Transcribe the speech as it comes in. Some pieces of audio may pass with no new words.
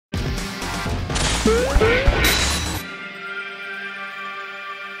The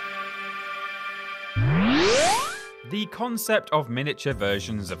concept of miniature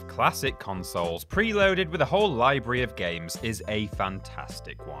versions of classic consoles preloaded with a whole library of games is a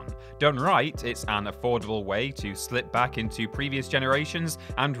fantastic one. Done right, it's an affordable way to slip back into previous generations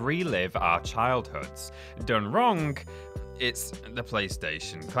and relive our childhoods. Done wrong, it's the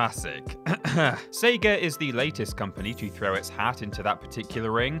PlayStation Classic. Sega is the latest company to throw its hat into that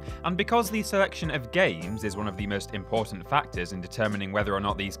particular ring, and because the selection of games is one of the most important factors in determining whether or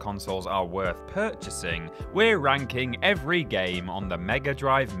not these consoles are worth purchasing, we're ranking every game on the Mega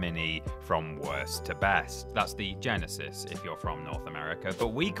Drive Mini from worst to best. That's the Genesis if you're from North America, but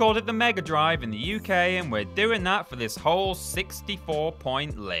we called it the Mega Drive in the UK, and we're doing that for this whole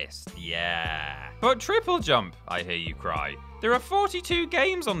 64-point list. Yeah. But TripleJump, I hear you cry. There are 42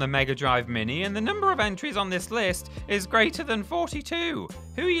 games on the Mega Drive Mini, and the number of entries on this list is greater than 42.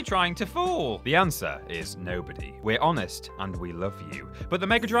 Who are you trying to fool? The answer is nobody. We're honest, and we love you. But the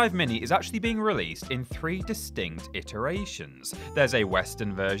Mega Drive Mini is actually being released in 3 distinct iterations. There's a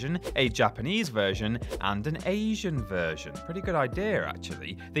Western version, a Japanese version, and an Asian version. Pretty good idea,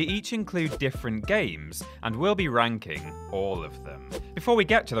 actually. They each include different games, and we'll be ranking all of them. Before we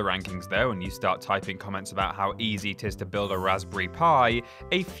get to the rankings, though, and you start typing comments about how easy it is to build a Raspberry Pi,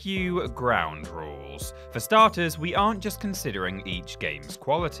 a few ground rules. For starters, we aren't just considering each game's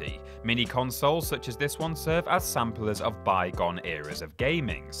quality. Mini consoles such as this one serve as samplers of bygone eras of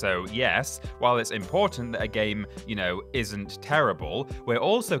gaming. So yes, while it's important that a game, isn't terrible, we're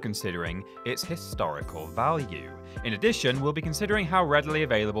also considering its historical value. In addition, we'll be considering how readily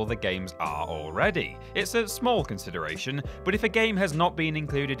available the games are already. It's a small consideration, but if a game has not been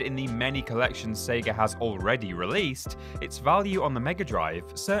included in the many collections Sega has already released, its value on the Mega Drive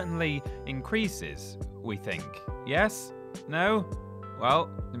certainly increases, we think. Yes? No? Well,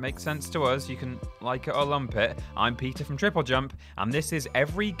 it makes sense to us. You can like it or lump it. I'm Peter from TripleJump, and this is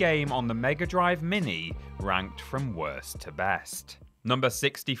every game on the Mega Drive Mini ranked from worst to best. Number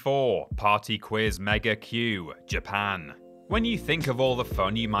 64, Party Quiz Mega Q, Japan. When you think of all the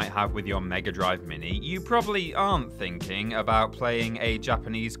fun you might have with your Mega Drive Mini, you probably aren't thinking about playing a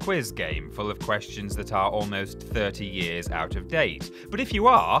Japanese quiz game full of questions that are almost 30 years out of date. But if you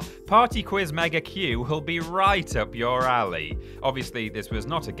are, Party Quiz Mega Q will be right up your alley. Obviously, this was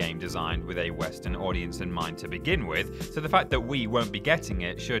not a game designed with a Western audience in mind to begin with, so the fact that we won't be getting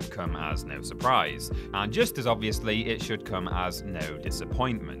it should come as no surprise. And just as obviously, it should come as no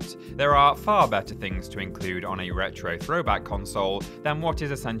disappointment. There are far better things to include on a retro throwback console than what is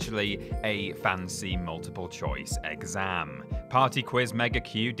essentially a fancy multiple choice exam. Party Quiz Mega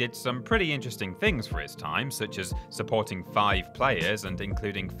Q did some pretty interesting things for its time, such as supporting 5 players and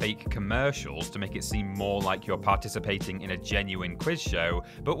including fake commercials to make it seem more like you're participating in a genuine quiz show,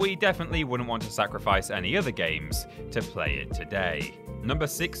 but we definitely wouldn't want to sacrifice any other games to play it today. Number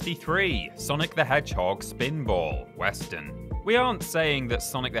 63, Sonic the Hedgehog Spinball, Western. We aren't saying that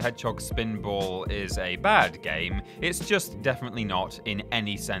Sonic the Hedgehog Spinball is a bad game, it's just definitely not, in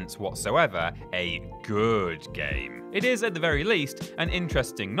any sense whatsoever, a good game. It is, at the very least, an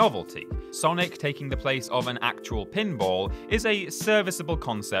interesting novelty. Sonic taking the place of an actual pinball is a serviceable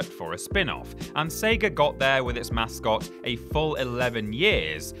concept for a spin-off, and Sega got there with its mascot a full 11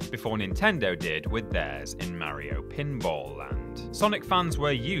 years before Nintendo did with theirs in Mario Pinball Land. Sonic fans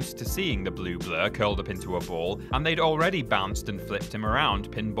were used to seeing the blue blur curled up into a ball, and they'd already bounced and flipped him around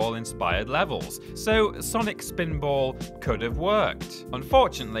pinball-inspired levels, so Sonic Spinball could have worked.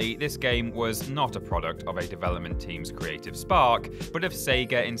 Unfortunately, this game was not a product of a development team's creative spark, but of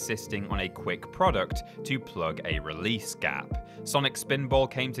Sega insisting on a quick product to plug a release gap. Sonic Spinball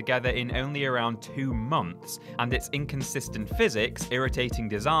came together in only around 2 months, and its inconsistent physics, irritating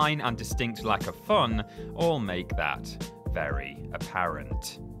design, and distinct lack of fun all make that very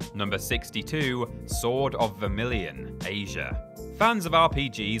apparent. Number 62, Sword of Vermilion, Asia. Fans of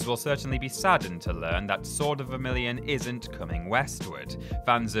RPGs will certainly be saddened to learn that Sword of Vermilion isn't coming westward.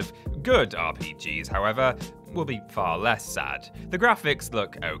 Fans of good RPGs, however, will be far less sad. The graphics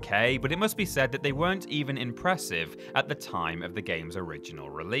look okay, but it must be said that they weren't even impressive at the time of the game's original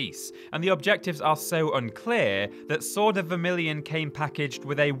release, and the objectives are so unclear that Sword of Vermilion came packaged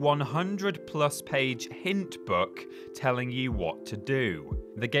with a 100+ page hint book telling you what to do.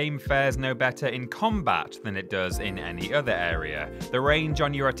 The game fares no better in combat than it does in any other area. The range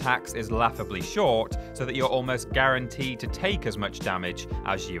on your attacks is laughably short, so that you're almost guaranteed to take as much damage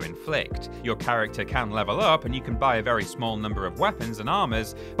as you inflict. Your character can level up and you can buy a very small number of weapons and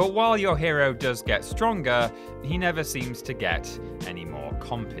armors, but while your hero does get stronger, he never seems to get any more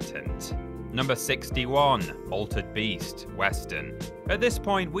competent. Number 61, Altered Beast, Western. At this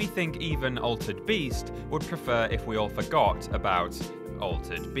point, we think even Altered Beast would prefer if we all forgot about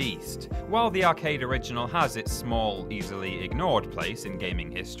Altered Beast. While the arcade original has its small, easily ignored place in gaming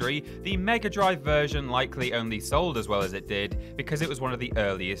history, the Mega Drive version likely only sold as well as it did because it was one of the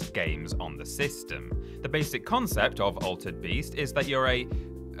earliest games on the system. The basic concept of Altered Beast is that you're a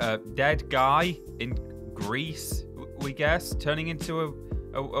dead guy in Greece, we guess, turning into a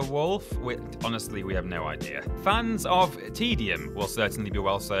wolf? Honestly, we have no idea. Fans of tedium will certainly be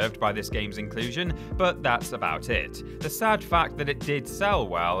well served by this game's inclusion, but that's about it. The sad fact that it did sell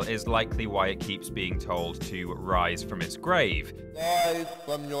well is likely why it keeps being told to rise from its grave. Rise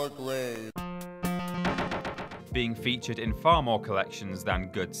from your grave. Being featured in far more collections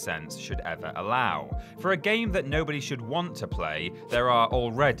than good sense should ever allow. For a game that nobody should want to play, there are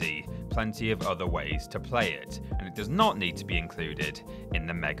already plenty of other ways to play it, and it does not need to be included in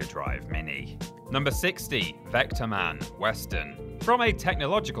the Mega Drive Mini. Number 60, Vector Man, Western. From a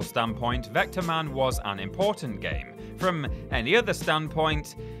technological standpoint, Vector Man was an important game. From any other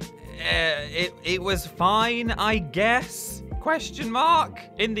standpoint, it was fine, I guess? Question mark?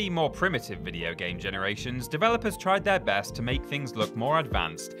 In the more primitive video game generations, developers tried their best to make things look more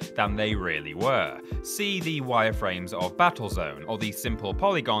advanced than they really were. See the wireframes of Battlezone, or the simple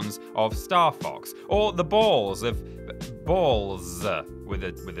polygons of Star Fox, or the balls of Balls with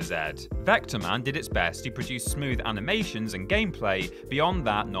a Z. Vector Man did its best to produce smooth animations and gameplay beyond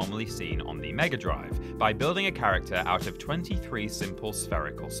that normally seen on the Mega Drive, by building a character out of 23 simple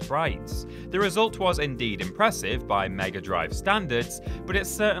spherical sprites. The result was indeed impressive by Mega Drive standards, but it's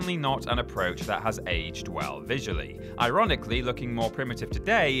certainly not an approach that has aged well visually, ironically looking more primitive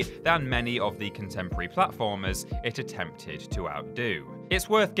today than many of the contemporary platformers it attempted to outdo. It's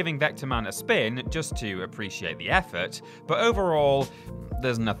worth giving Vector Man a spin just to appreciate the effort, but overall,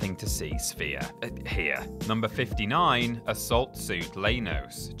 there's nothing to see here. Number 59, Assault Suit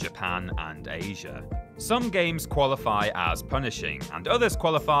Lainos, Japan and Asia. Some games qualify as punishing, and others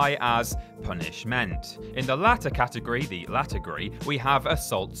qualify as punishment. In the latter category, we have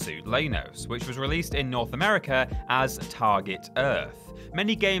Assault Suit Lainos, which was released in North America as Target Earth.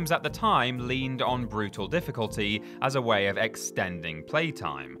 Many games at the time leaned on brutal difficulty as a way of extending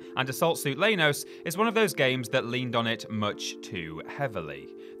playtime, and Assault Suit Lainos is one of those games that leaned on it much too heavily.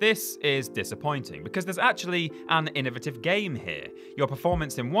 This is disappointing because there's actually an innovative game here. Your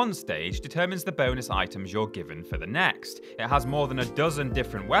performance in one stage determines the bonus items you're given for the next. It has more than a dozen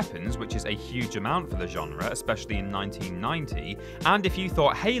different weapons, which is a huge amount for the genre, especially in 1990, and if you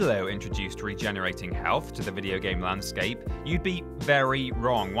thought Halo introduced regenerating health to the video game landscape, you'd be very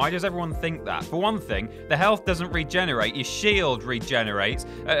wrong. Why does everyone think that? For one thing, the health doesn't regenerate, your shield regenerates,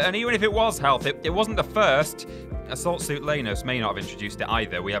 and even if it was health, it wasn't the first. Assault Suit Lainos may not have introduced it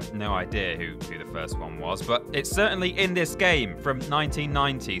either, we have no idea who the first one was, but it's certainly in this game from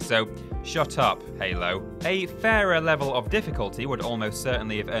 1990, so shut up, Halo. A fairer level of difficulty would almost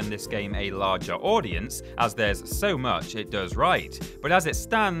certainly have earned this game a larger audience, as there's so much it does right, but as it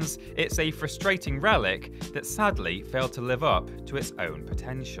stands, it's a frustrating relic that sadly failed to live up to its own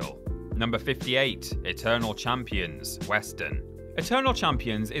potential. Number 58, Eternal Champions, Western. Eternal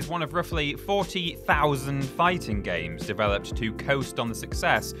Champions is one of roughly 40,000 fighting games developed to coast on the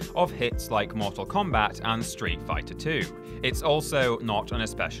success of hits like Mortal Kombat and Street Fighter II. It's also not an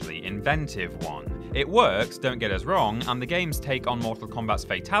especially inventive one. It works, don't get us wrong, and the game's take on Mortal Kombat's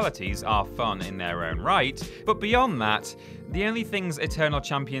fatalities are fun in their own right, but beyond that, the only things Eternal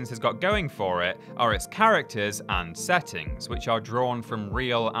Champions has got going for it are its characters and settings, which are drawn from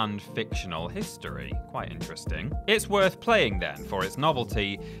real and fictional history. Quite interesting. It's worth playing then for its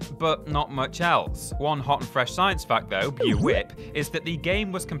novelty, but not much else. One hot and fresh science fact though, whip, is that the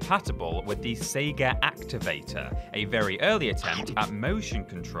game was compatible with the Sega Activator, a very early attempt at motion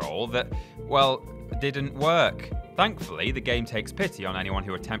control that, well, didn't work. Thankfully, the game takes pity on anyone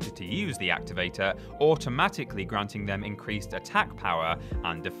who attempted to use the activator, automatically granting them increased attack power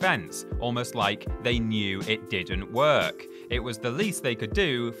and defense, almost like they knew it didn't work. It was the least they could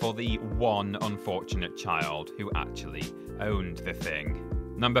do for the one unfortunate child who actually owned the thing.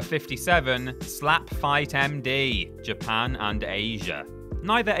 Number 57, Slap Fight MD, Japan and Asia.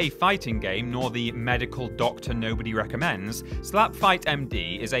 Neither a fighting game nor the medical doctor nobody recommends, Slap Fight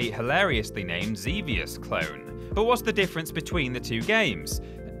MD is a hilariously named Xevious clone. But what's the difference between the two games?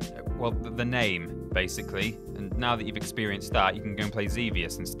 Well, the name. basically. And now that you've experienced that, you can go and play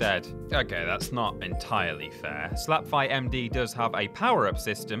Xevious instead. Okay, that's not entirely fair. Slapfi MD does have a power-up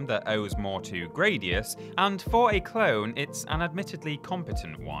system that owes more to Gradius, and for a clone, it's an admittedly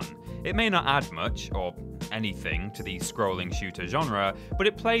competent one. It may not add much, or anything, to the scrolling shooter genre, but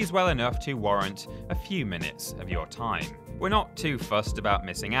it plays well enough to warrant a few minutes of your time. We're not too fussed about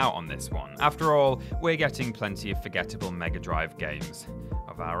missing out on this one. After all, we're getting plenty of forgettable Mega Drive games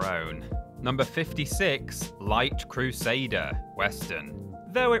of our own. Number 56, Light Crusader, Western.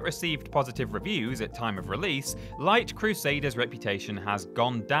 Though it received positive reviews at time of release, Light Crusader's reputation has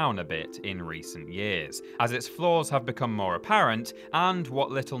gone down a bit in recent years, as its flaws have become more apparent, and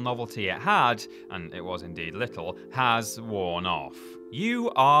what little novelty it had, and it was indeed little, has worn off.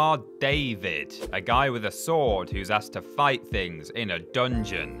 You are David, a guy with a sword who's asked to fight things in a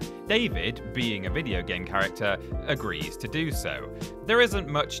dungeon. David, being a video game character, agrees to do so. There isn't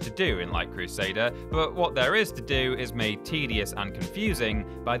much to do in Light Crusader, but what there is to do is made tedious and confusing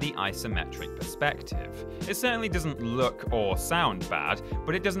by the isometric perspective. It certainly doesn't look or sound bad,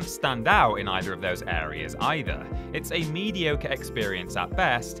 but it doesn't stand out in either of those areas either. It's a mediocre experience at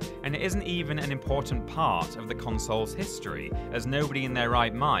best, and it isn't even an important part of the console's history, as nobody in their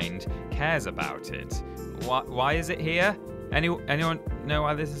right mind cares about it. Why is it here? Anyone know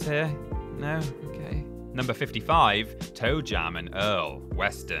why this is here? No? Okay. Number 55, Toe Jam and Earl,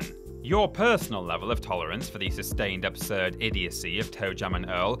 Western. Your personal level of tolerance for the sustained absurd idiocy of Toe Jam and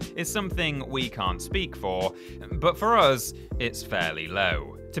Earl is something we can't speak for, but for us, it's fairly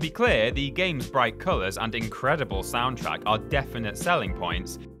low. To be clear, the game's bright colours and incredible soundtrack are definite selling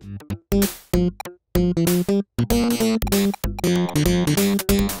points,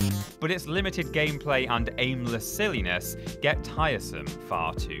 but its limited gameplay and aimless silliness get tiresome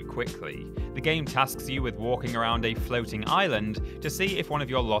far too quickly. The game tasks you with walking around a floating island to see if one of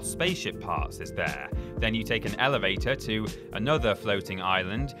your lost spaceship parts is there. Then you take an elevator to another floating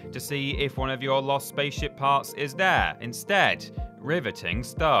island to see if one of your lost spaceship parts is there instead. Riveting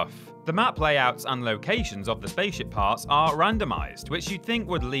stuff. The map layouts and locations of the spaceship parts are randomized, which you'd think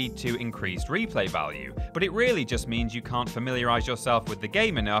would lead to increased replay value, but it really just means you can't familiarize yourself with the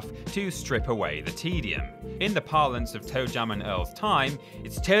game enough to strip away the tedium. In the parlance of Toe Jam and Earl's time,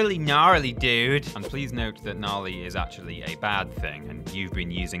 it's totally gnarly, dude! And please note that gnarly is actually a bad thing, and you've been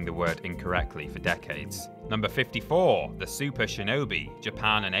using the word incorrectly for decades. Number 54, the Super Shinobi,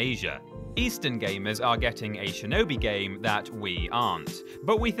 Japan and Asia. Eastern gamers are getting a Shinobi game that we aren't,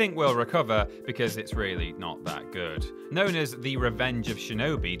 but we think we'll recover because it's really not that good. Known as the Revenge of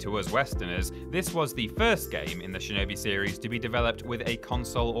Shinobi to us Westerners, this was the first game in the Shinobi series to be developed with a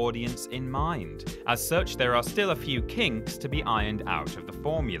console audience in mind. As such, there are still a few kinks to be ironed out of the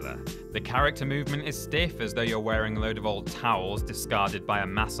formula. The character movement is stiff, as though you're wearing a load of old towels discarded by a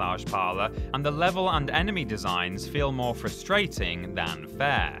massage parlour, and the level and enemy designs feel more frustrating than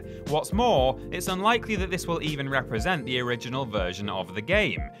fair. What's more, it's unlikely that this will even represent the original version of the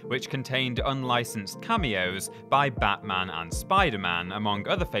game, which contained unlicensed cameos by Batman and Spider-Man, among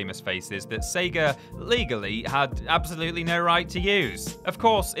other famous faces that Sega legally had absolutely no right to use. Of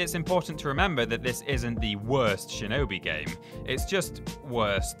course, it's important to remember that this isn't the worst Shinobi game. It's just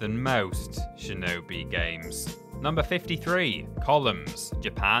worse than most Shinobi games. Number 53, Columns,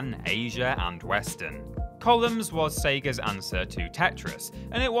 Japan, Asia and Western. Columns was Sega's answer to Tetris,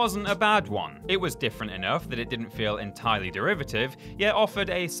 and it wasn't a bad one. It was different enough that it didn't feel entirely derivative, yet offered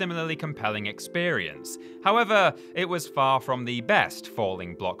a similarly compelling experience. However, it was far from the best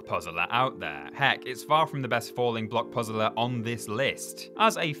falling block puzzler out there. Heck, it's far from the best falling block puzzler on this list.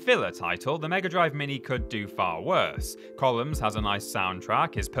 As a filler title, the Mega Drive Mini could do far worse. Columns has a nice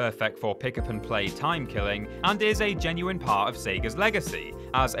soundtrack, is perfect for pick-up-and-play time killing, and is a genuine part of Sega's legacy,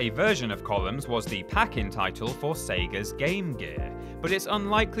 as a version of Columns was the pack-in title for Sega's Game Gear, but it's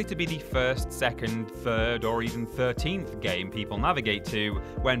unlikely to be the first, second, third, or even 13th game people navigate to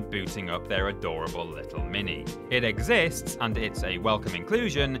when booting up their adorable little Mini. It exists, and it's a welcome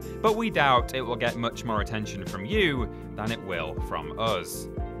inclusion, but we doubt it will get much more attention from you than it will from us.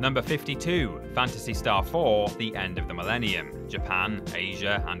 Number 52, Phantasy Star 4, The End of the Millennium, Japan,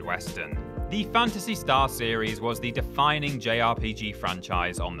 Asia, and Western. The Phantasy Star series was the defining JRPG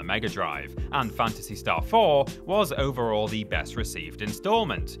franchise on the Mega Drive, and Phantasy Star 4 was overall the best received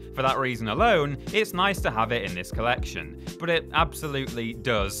installment. For that reason alone, it's nice to have it in this collection, but it absolutely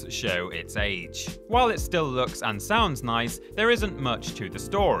does show its age. While it still looks and sounds nice, there isn't much to the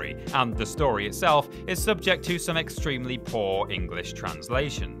story, and the story itself is subject to some extremely poor English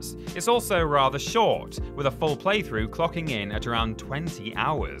translations. It's also rather short, with a full playthrough clocking in at around 20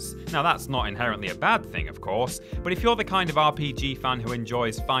 hours. Now that's not not inherently a bad thing, of course, but if you're the kind of RPG fan who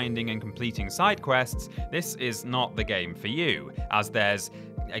enjoys finding and completing side quests, this is not the game for you, as there's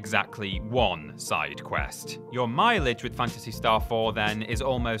exactly one side quest. Your mileage with Phantasy Star 4 then is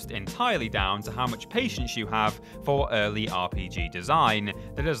almost entirely down to how much patience you have for early RPG design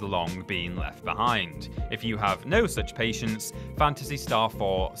that has long been left behind. If you have no such patience, Phantasy Star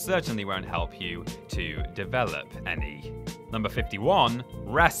 4 certainly won't help you to develop any. Number 51,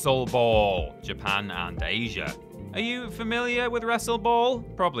 Wrestle Ball, Japan and Asia. Are you familiar with Wrestle Ball?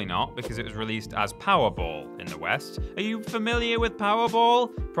 Probably not, because it was released as Powerball in the West. Are you familiar with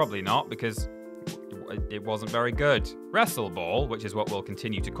Powerball? Probably not, because it wasn't very good. Wrestle Ball, which is what we'll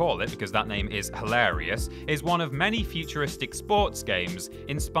continue to call it because that name is hilarious, is one of many futuristic sports games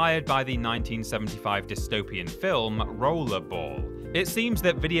inspired by the 1975 dystopian film Rollerball. It seems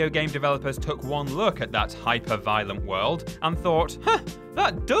that video game developers took one look at that hyper-violent world and thought,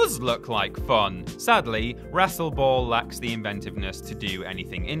 that does look like fun. Sadly, Wrestle Ball lacks the inventiveness to do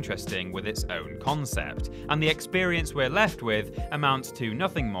anything interesting with its own concept, and the experience we're left with amounts to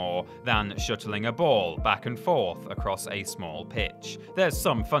nothing more than shuttling a ball back and forth across a small pitch. There's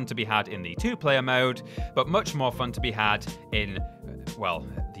some fun to be had in the two-player mode, but much more fun to be had in, well,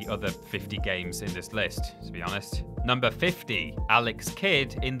 the other 50 games in this list, to be honest. Number 50, Alex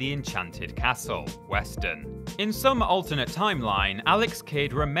Kidd in the Enchanted Castle, Western. In some alternate timeline, Alex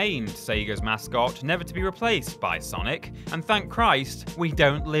Kidd remained Sega's mascot, never to be replaced by Sonic, and thank Christ, we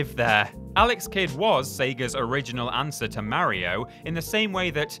don't live there. Alex Kidd was Sega's original answer to Mario, in the same way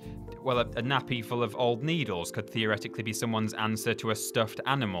that, well, a nappy full of old needles could theoretically be someone's answer to a stuffed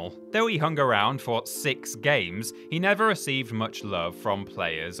animal. Though he hung around for 6 games, he never received much love from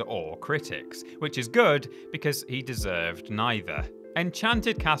players or critics, which is good because he deserved neither.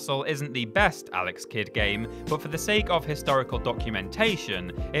 Enchanted Castle isn't the best Alex Kidd game, but for the sake of historical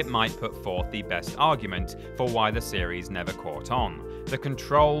documentation, it might put forth the best argument for why the series never caught on. The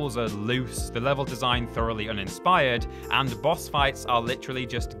controls are loose, the level design thoroughly uninspired, and boss fights are literally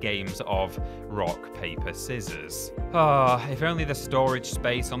just games of rock, paper, scissors. If only the storage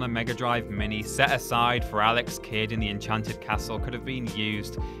space on the Mega Drive Mini set aside for Alex Kidd in the Enchanted Castle could have been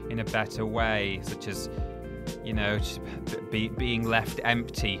used in a better way, such as, you know, being left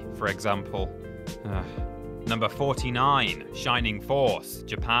empty, for example. Number 49, Shining Force,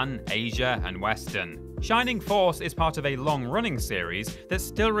 Japan, Asia, and Western. Shining Force is part of a long-running series that's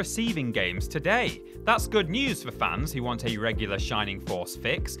still receiving games today. That's good news for fans who want a regular Shining Force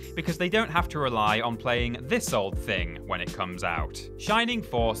fix, because they don't have to rely on playing this old thing when it comes out. Shining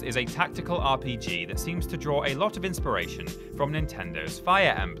Force is a tactical RPG that seems to draw a lot of inspiration from Nintendo's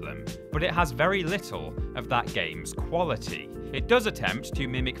Fire Emblem, but it has very little of that game's quality. It does attempt to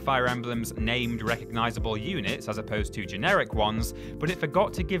mimic Fire Emblem's named recognizable units as opposed to generic ones, but it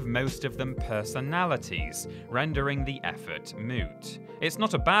forgot to give most of them personalities, rendering the effort moot. It's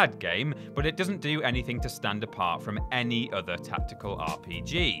not a bad game, but it doesn't do anything to stand apart from any other tactical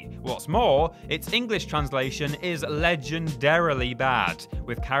RPG. What's more, its English translation is legendarily bad,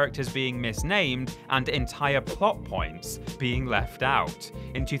 with characters being misnamed and entire plot points being left out.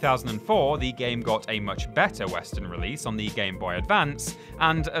 In 2004, the game got a much better Western release on the Game Boy Advance,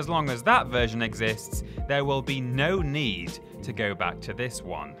 and as long as that version exists, there will be no need to go back to this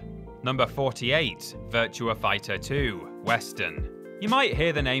one. Number 48, Virtua Fighter 2, Western. You might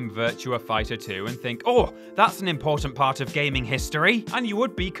hear the name Virtua Fighter 2 and think, oh, that's an important part of gaming history, and you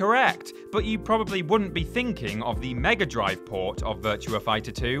would be correct, but you probably wouldn't be thinking of the Mega Drive port of Virtua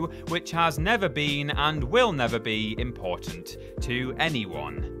Fighter 2, which has never been and will never be important to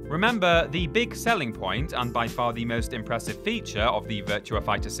anyone. Remember, the big selling point, and by far the most impressive feature of the Virtua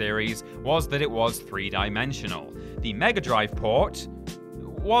Fighter series, was that it was three-dimensional. The Mega Drive port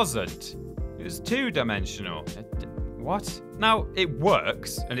wasn't. It was two-dimensional. What? Now, it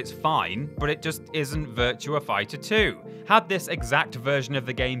works, and it's fine, but it just isn't Virtua Fighter 2. Had this exact version of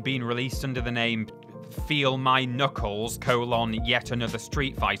the game been released under the name Feel My Knuckles, yet another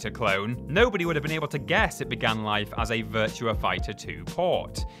Street Fighter clone, nobody would have been able to guess it began life as a Virtua Fighter 2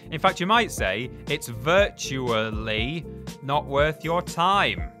 port. In fact, you might say, it's virtually not worth your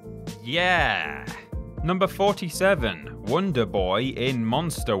time. Yeah. Number 47, Wonder Boy in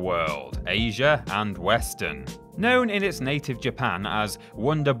Monster World, Asia and Western. Known in its native Japan as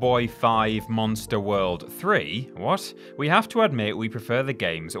Wonder Boy 5 Monster World 3, we have to admit we prefer the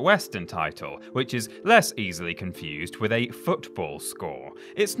game's Western title, which is less easily confused with a football score.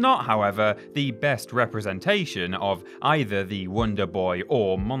 It's not, however, the best representation of either the Wonder Boy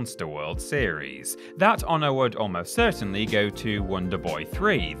or Monster World series. That honour would almost certainly go to Wonder Boy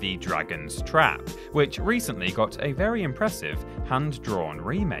 3, The Dragon's Trap, which recently got a very impressive hand-drawn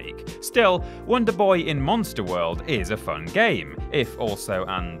remake. Still, Wonder Boy in Monster World is a fun game, if also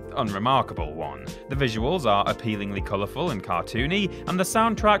an unremarkable one. The visuals are appealingly colourful and cartoony, and the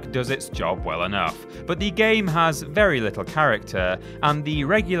soundtrack does its job well enough, but the game has very little character, and the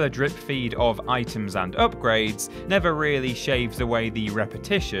regular drip feed of items and upgrades never really shaves away the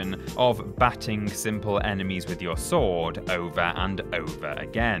repetition of batting simple enemies with your sword over and over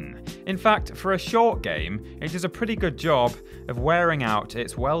again. In fact, for a short game, it does a pretty good job of wearing out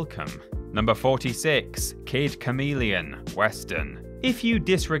its welcome. Number 46, Kid Chameleon, Western. If you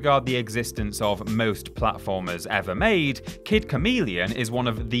disregard the existence of most platformers ever made, Kid Chameleon is one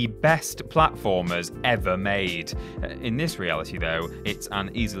of the best platformers ever made. In this reality though, it's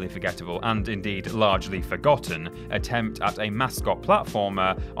an easily forgettable and indeed largely forgotten attempt at a mascot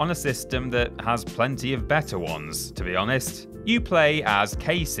platformer on a system that has plenty of better ones, to be honest. You play as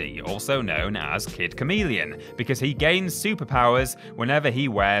Casey, also known as Kid Chameleon, because he gains superpowers whenever he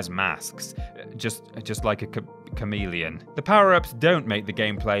wears masks. Just like a chameleon. The power-ups don't make the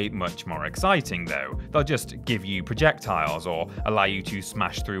gameplay much more exciting though. They'll just give you projectiles or allow you to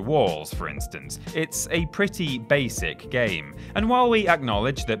smash through walls, for instance. It's a pretty basic game. And while we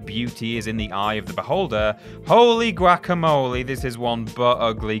acknowledge that beauty is in the eye of the beholder, holy guacamole, this is one but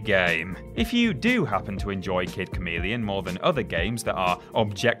ugly game. If you do happen to enjoy Kid Chameleon more than other games that are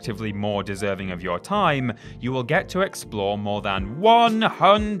objectively more deserving of your time, you will get to explore more than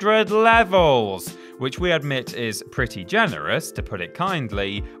 100 levels, which we admit is pretty generous, to put it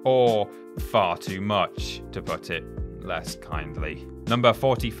kindly, or far too much, to put it less kindly. Number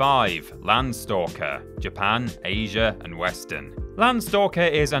 45, Landstalker, Japan, Asia, and Western.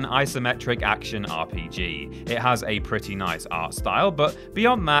 Landstalker is an isometric action RPG. It has a pretty nice art style, but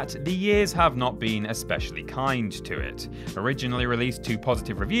beyond that, the years have not been especially kind to it. Originally released to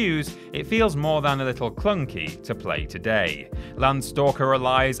positive reviews, it feels more than a little clunky to play today. Landstalker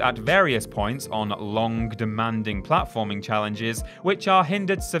relies at various points on long, demanding platforming challenges, which are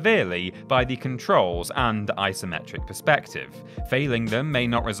hindered severely by the controls and isometric perspective. Failing them may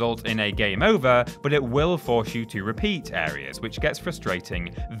not result in a game over, but it will force you to repeat areas, which gets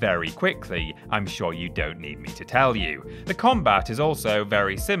frustrating very quickly. I'm sure you don't need me to tell you. The combat is also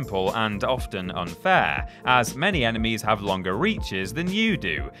very simple and often unfair, as many enemies have longer reaches than you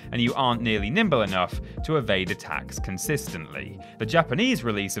do, and you aren't nearly nimble enough to evade attacks consistently. The Japanese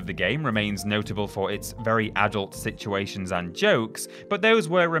release of the game remains notable for its very adult situations and jokes, but those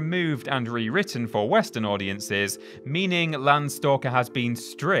were removed and rewritten for Western audiences, meaning Landstalker has been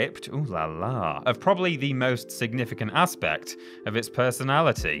stripped, ooh la la, of probably the most significant aspect of its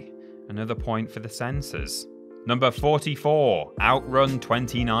personality. Another point for the censors. Number 44, Outrun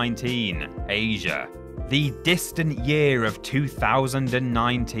 2019, Asia. The distant year of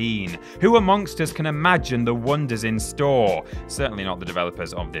 2019. Who amongst us can imagine the wonders in store? Certainly not the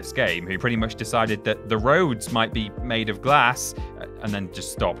developers of this game, who pretty much decided that the roads might be made of glass, and then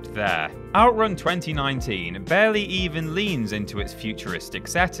just stopped there. Outrun 2019 barely even leans into its futuristic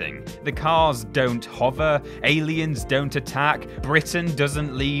setting. The cars don't hover, aliens don't attack, Britain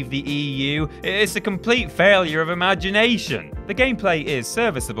doesn't leave the EU. It's a complete failure of imagination. The gameplay is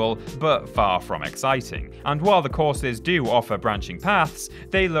serviceable, but far from exciting. And while the courses do offer branching paths,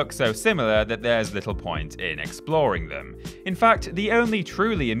 they look so similar that there's little point in exploring them. In fact, the only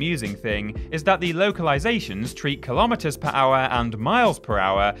truly amusing thing is that the localizations treat kilometers per hour and miles per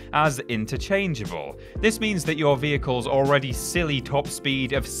hour as interchangeable. This means that your vehicle's already silly top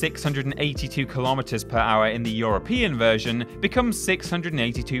speed of 682 kilometers per hour in the European version becomes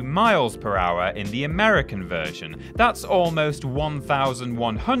 682 miles per hour in the American version. That's almost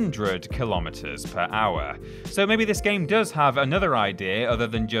 1,100 kilometers per hour. So maybe this game does have another idea other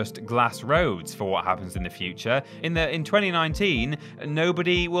than just glass roads for what happens in the future, in that in 2019,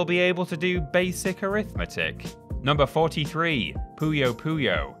 nobody will be able to do basic arithmetic. Number 43, Puyo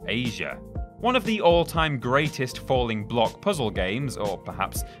Puyo, Asia. One of the all-time greatest falling block puzzle games, or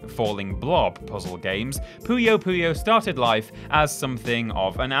perhaps falling blob puzzle games, Puyo Puyo started life as something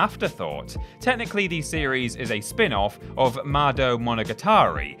of an afterthought. Technically, the series is a spin-off of Mado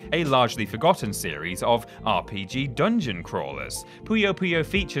Monogatari, a largely forgotten series of RPG dungeon crawlers. Puyo Puyo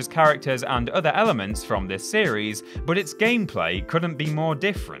features characters and other elements from this series, but its gameplay couldn't be more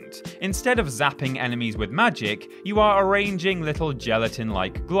different. Instead of zapping enemies with magic, you are arranging little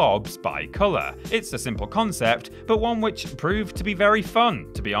gelatin-like globs by color. colour. It's a simple concept, but one which proved to be very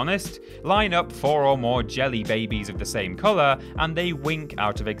fun, to be honest. Line up 4 or more jelly babies of the same colour, and they wink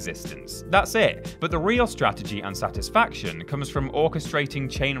out of existence. That's it, but the real strategy and satisfaction comes from orchestrating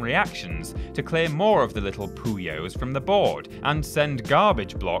chain reactions to clear more of the little Puyos from the board, and send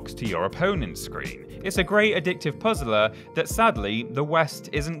garbage blocks to your opponent's screen. It's a great addictive puzzler that sadly the West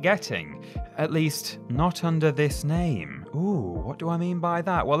isn't getting. At least, not under this name. Ooh, what do I mean by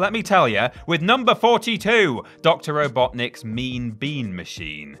that? Well, let me tell you, with number 42, Dr. Robotnik's Mean Bean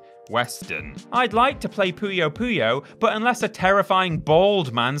Machine. Western. I'd like to play Puyo Puyo, but unless a terrifying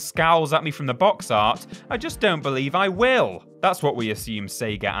bald man scowls at me from the box art, I just don't believe I will. That's what we assume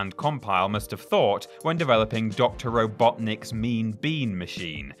Sega and Compile must have thought when developing Dr. Robotnik's Mean Bean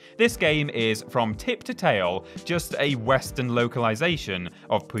Machine. This game is, from tip to tail, just a Western localization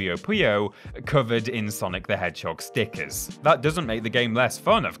of Puyo Puyo covered in Sonic the Hedgehog stickers. That doesn't make the game less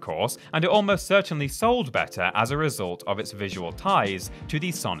fun, of course, and it almost certainly sold better as a result of its visual ties to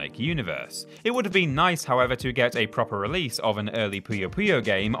the Sonic universe. It would have been nice, however, to get a proper release of an early Puyo Puyo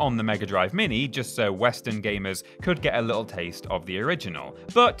game on the Mega Drive Mini, just so Western gamers could get a little taste of the original,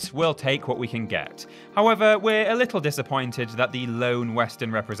 but we'll take what we can get. However, we're a little disappointed that the lone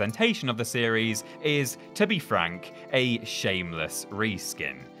Western representation of the series is, to be frank, a shameless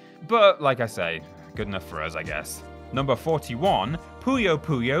reskin. But like I say, good enough for us, I guess. Number 41, Puyo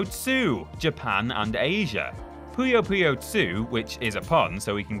Puyo 2, Japan and Asia. Puyo Puyo 2, which is a pun,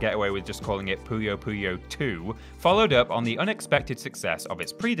 so we can get away with just calling it Puyo Puyo 2, followed up on the unexpected success of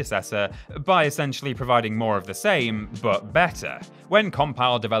its predecessor by essentially providing more of the same, but better. When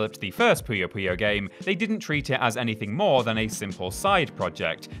Compile developed the first Puyo Puyo game, they didn't treat it as anything more than a simple side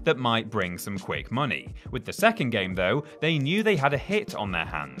project that might bring some quick money. With the second game, though, they knew they had a hit on their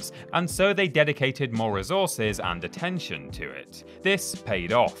hands, and so they dedicated more resources and attention to it. This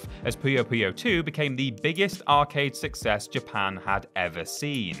paid off, as Puyo Puyo 2 became the biggest arcade success Japan had ever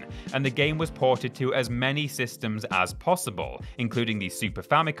seen, and the game was ported to as many systems as possible, including the Super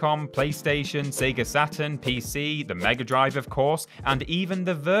Famicom, PlayStation, Sega Saturn, PC, the Mega Drive of course, and even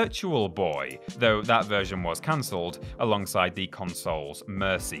the Virtual Boy, though that version was cancelled alongside the console's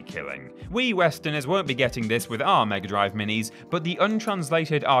mercy killing. We Westerners won't be getting this with our Mega Drive Minis, but the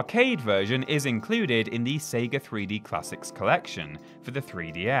untranslated arcade version is included in the Sega 3D Classics collection for the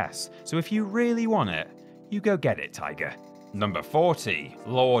 3DS, so if you really want it, you go get it, Tiger. Number 40,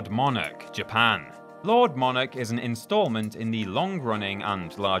 Lord Monarch, Japan. Lord Monarch is an installment in the long-running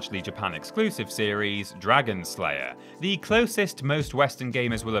and largely Japan-exclusive series Dragon Slayer. The closest most Western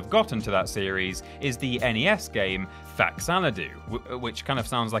gamers will have gotten to that series is the NES game Faxanadu, which kind of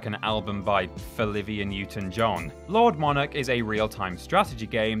sounds like an album by Olivia Newton-John. Lord Monarch is a real-time strategy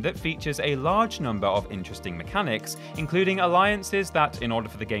game that features a large number of interesting mechanics, including alliances that, in order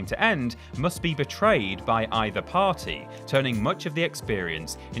for the game to end, must be betrayed by either party, turning much of the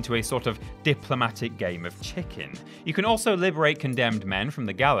experience into a sort of diplomatic game of chicken. You can also liberate condemned men from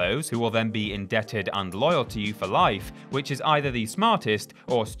the gallows, who will then be indebted and loyal to you for life, which is either the smartest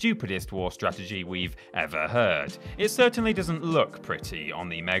or stupidest war strategy we've ever heard. It certainly doesn't look pretty on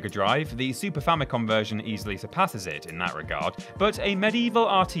the Mega Drive, the Super Famicom version easily surpasses it in that regard, but a medieval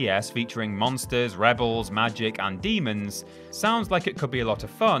RTS featuring monsters, rebels, magic and demons sounds like it could be a lot of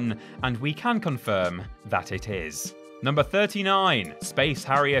fun, and we can confirm that it is. Number 39, Space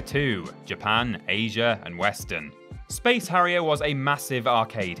Harrier 2, Japan, Asia and Western. Space Harrier was a massive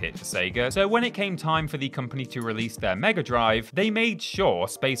arcade hit for Sega, so when it came time for the company to release their Mega Drive, they made sure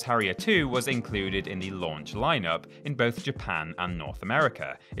Space Harrier 2 was included in the launch lineup in both Japan and North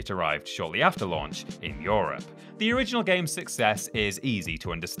America. It arrived shortly after launch in Europe. The original game's success is easy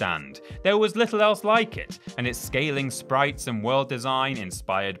to understand. There was little else like it, and its scaling sprites and world design,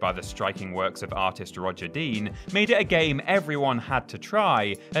 inspired by the striking works of artist Roger Dean, made it a game everyone had to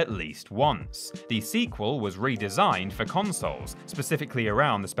try at least once. The sequel was redesigned for consoles, specifically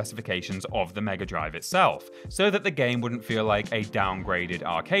around the specifications of the Mega Drive itself, so that the game wouldn't feel like a downgraded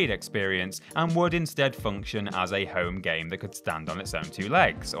arcade experience and would instead function as a home game that could stand on its own two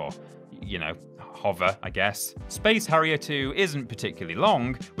legs, or, you know, hover, I guess. Space Harrier 2 isn't particularly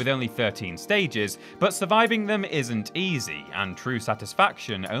long, with only 13 stages, but surviving them isn't easy, and true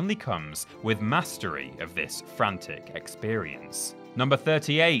satisfaction only comes with mastery of this frantic experience. Number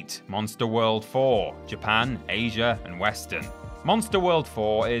 38, Monster World 4, Japan, Asia and Western. Monster World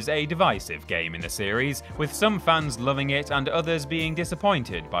 4 is a divisive game in the series, with some fans loving it and others being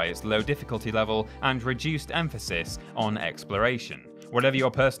disappointed by its low difficulty level and reduced emphasis on exploration. Whatever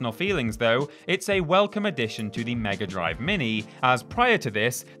your personal feelings though, it's a welcome addition to the Mega Drive Mini, as prior to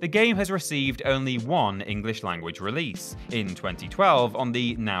this, the game has received only one English language release, in 2012 on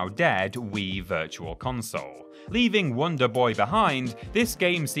the now dead Wii Virtual Console. Leaving Wonder Boy behind, this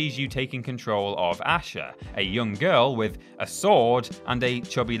game sees you taking control of Asha, a young girl with a sword and a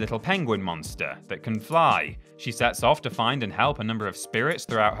chubby little penguin monster that can fly. She sets off to find and help a number of spirits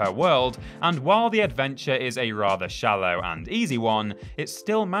throughout her world, and while the adventure is a rather shallow and easy one, it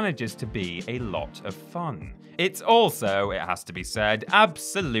still manages to be a lot of fun. It's also, it has to be said,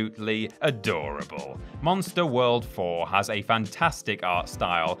 absolutely adorable. Monster World 4 has a fantastic art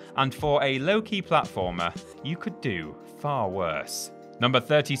style, and for a low-key platformer, you could do far worse. Number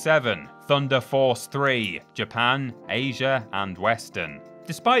 37, Thunder Force 3, Japan, Asia, and Western.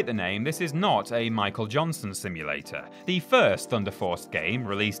 Despite the name, this is not a Michael Johnson simulator. The first Thunder Force game,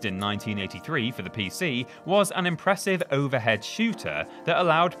 released in 1983 for the PC, was an impressive overhead shooter that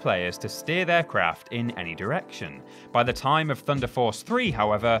allowed players to steer their craft in any direction. By the time of Thunder Force 3,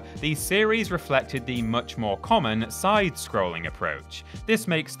 however, the series reflected the much more common side-scrolling approach. This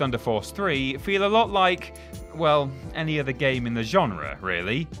makes Thunder Force 3 feel a lot like, well, any other game in the genre,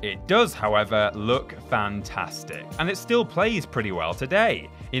 really. It does, however, look fantastic, and it still plays pretty well today.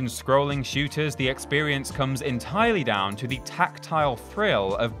 In scrolling shooters, the experience comes entirely down to the tactile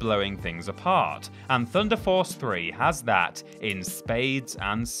thrill of blowing things apart, and Thunder Force 3 has that in spades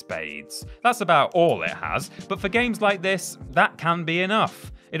and spades. That's about all it has, but for games like this, that can be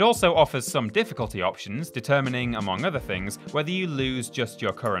enough. It also offers some difficulty options, determining, among other things, whether you lose just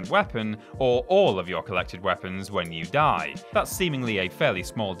your current weapon or all of your collected weapons when you die. That's seemingly a fairly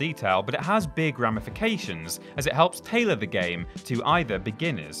small detail, but it has big ramifications, as it helps tailor the game to either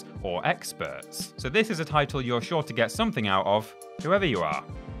beginners or experts. So this is a title you're sure to get something out of, whoever you are.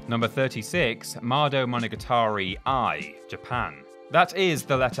 Number 36, Mado Monogatari I, Japan. That is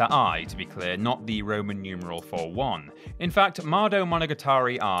the letter I, to be clear, not the Roman numeral for 1. In fact, Mado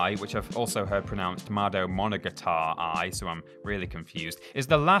Monogatari I, which I've also heard pronounced Mado Monogatar I, so I'm really confused, is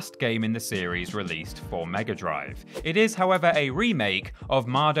the last game in the series released for Mega Drive. It is, however, a remake of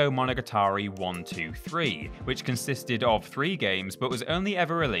Mado Monogatari 1, 2, 3, which consisted of 3 games but was only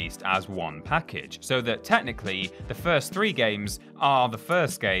ever released as one package, so that technically the first 3 games are the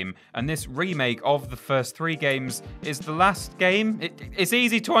first game, and this remake of the first 3 games is the last game. It's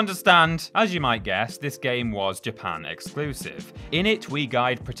easy to understand. As you might guess, this game was Japan exclusive. In it, we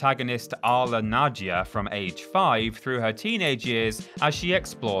guide protagonist Arla Nadia from age 5 through her teenage years as she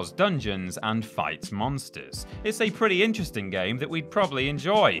explores dungeons and fights monsters. It's a pretty interesting game that we'd probably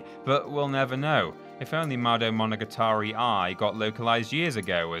enjoy, but we'll never know. If only Mado Monogatari I got localized years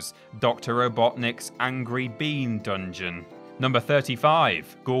ago as Dr. Robotnik's Angry Bean Dungeon. Number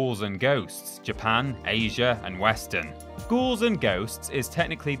 35, Ghouls and Ghosts, Japan, Asia, and Western. Ghouls and Ghosts is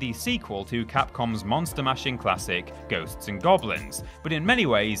technically the sequel to Capcom's monster-mashing classic Ghosts and Goblins, but in many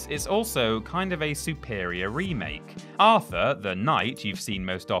ways it's also kind of a superior remake. Arthur, the knight you've seen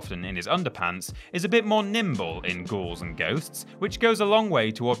most often in his underpants, is a bit more nimble in Ghouls and Ghosts, which goes a long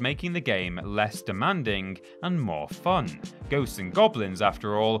way toward making the game less demanding and more fun. Ghosts and Goblins,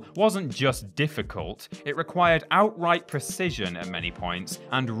 after all, wasn't just difficult, it required outright precision at many points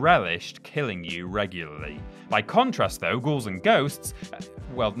and relished killing you regularly. By contrast though, Ghouls and Ghosts,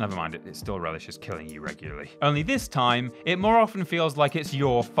 well, never mind, it still relishes killing you regularly. Only this time, it more often feels like it's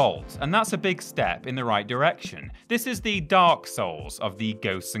your fault, and that's a big step in the right direction. This is the Dark Souls of the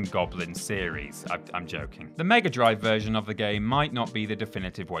Ghosts and Goblins series. I'm joking. The Mega Drive version of the game might not be the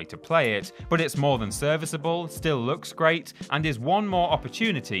definitive way to play it, but it's more than serviceable, still looks great, and is one more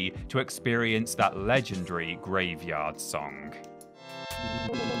opportunity to experience that legendary graveyard song.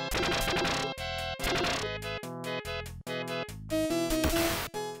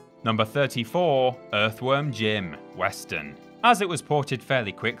 Number 34, Earthworm Jim, Western. As it was ported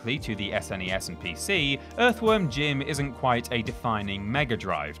fairly quickly to the SNES and PC, Earthworm Jim isn't quite a defining Mega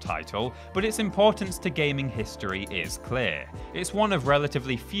Drive title, but its importance to gaming history is clear. It's one of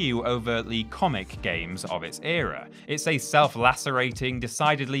relatively few overtly comic games of its era. It's a self-lacerating,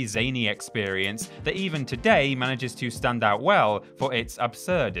 decidedly zany experience that even today manages to stand out well for its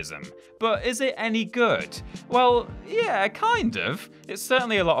absurdism. But is it any good? Well, yeah, kind of. It's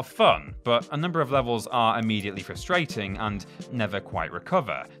certainly a lot of fun, but a number of levels are immediately frustrating, and never quite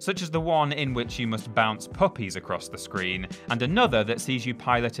recover, such as the one in which you must bounce puppies across the screen, and another that sees you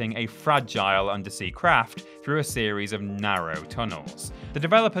piloting a fragile undersea craft through a series of narrow tunnels. The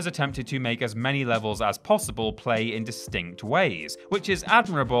developers attempted to make as many levels as possible play in distinct ways, which is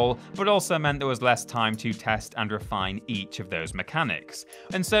admirable, but also meant there was less time to test and refine each of those mechanics.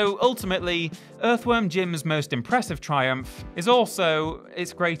 And so, ultimately, Earthworm Jim's most impressive triumph is also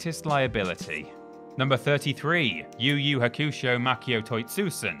its greatest liability. Number 33, Yu Yu Hakusho Makio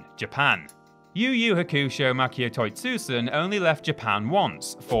Toitsusen, Japan. Yu Yu Hakusho Makio Toitsusen only left Japan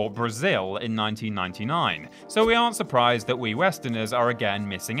once, for Brazil in 1999, so we aren't surprised that we Westerners are again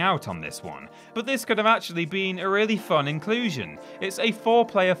missing out on this one. But this could have actually been a really fun inclusion. It's a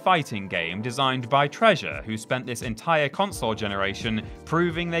 4-player fighting game designed by Treasure, who spent this entire console generation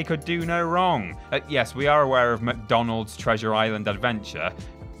proving they could do no wrong. Yes, we are aware of McDonald's Treasure Island Adventure,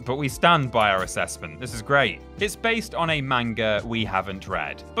 but we stand by our assessment. This is great. It's based on a manga we haven't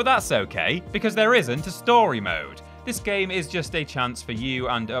read, but that's okay, because there isn't a story mode. This game is just a chance for you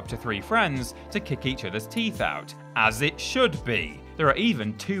and up to 3 friends to kick each other's teeth out, as it should be. There are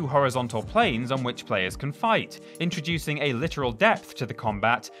even 2 horizontal planes on which players can fight, introducing a literal depth to the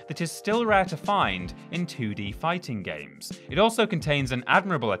combat that is still rare to find in 2D fighting games. It also contains an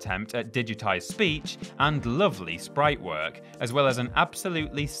admirable attempt at digitized speech and lovely sprite work, as well as an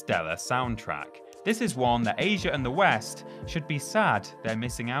absolutely stellar soundtrack. This is one that Asia and the West should be sad they're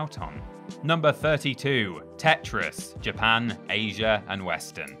missing out on. Number 32, Tetris, Japan, Asia, and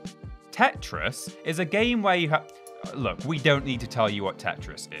Western. Tetris is a game where you have... Look, we don't need to tell you what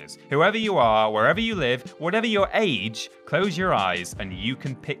Tetris is. Whoever you are, wherever you live, whatever your age, close your eyes and you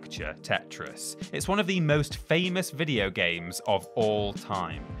can picture Tetris. It's one of the most famous video games of all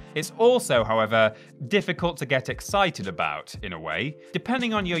time. It's also, however, difficult to get excited about, in a way.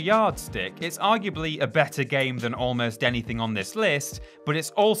 Depending on your yardstick, it's arguably a better game than almost anything on this list, but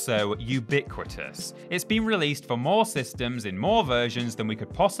it's also ubiquitous. It's been released for more systems in more versions than we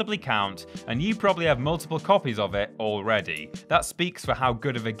could possibly count, and you probably have multiple copies of it already. That speaks for how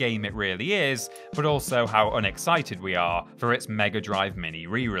good of a game it really is, but also how unexcited we are for its Mega Drive Mini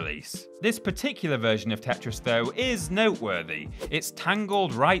re-release. This particular version of Tetris, though, is noteworthy. Its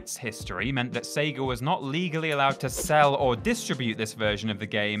tangled rights history meant that Sega was not legally allowed to sell or distribute this version of the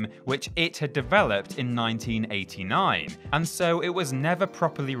game, which it had developed in 1989, and so it was never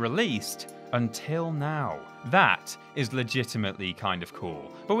properly released until now. That is legitimately kind of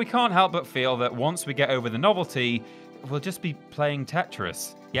cool. But we can't help but feel that once we get over the novelty, we'll just be playing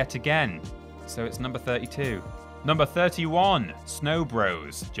Tetris yet again. So it's number 32. Number 31, Snow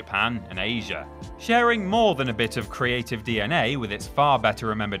Bros, Japan and Asia. Sharing more than a bit of creative DNA with its far better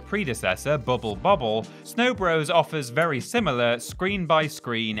remembered predecessor, Bubble Bobble, Snow Bros offers very similar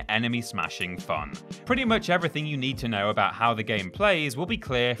screen-by-screen enemy-smashing fun. Pretty much everything you need to know about how the game plays will be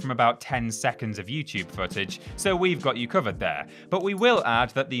clear from about 10 seconds of YouTube footage, so we've got you covered there. But we will add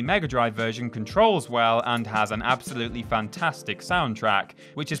that the Mega Drive version controls well and has an absolutely fantastic soundtrack,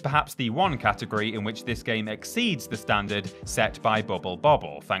 which is perhaps the one category in which this game exceeds the standard set by Bubble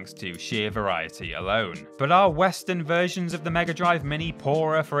Bobble, thanks to sheer variety alone. But are Western versions of the Mega Drive Mini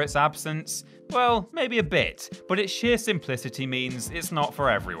poorer for its absence? Well, maybe a bit, but its sheer simplicity means it's not for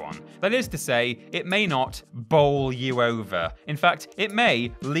everyone. That is to say, it may not bowl you over. In fact, it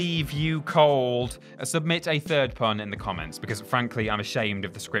may leave you cold. Submit a third pun in the comments, because frankly, I'm ashamed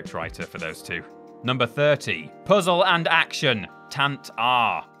of the scriptwriter for those two. Number 30, Puzzle and Action, Tant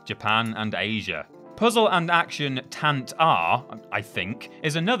R, Japan and Asia. Puzzle and Action Tant R, I think,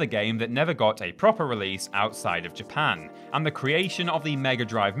 is another game that never got a proper release outside of Japan, and the creation of the Mega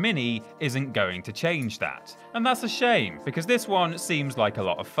Drive Mini isn't going to change that. And that's a shame, because this one seems like a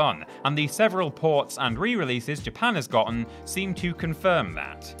lot of fun, and the several ports and re-releases Japan has gotten seem to confirm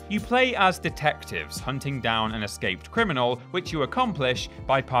that. You play as detectives hunting down an escaped criminal, which you accomplish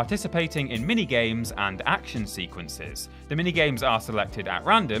by participating in minigames and action sequences. The minigames are selected at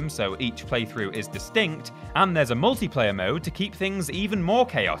random, so each playthrough is distinct, and there's a multiplayer mode to keep things even more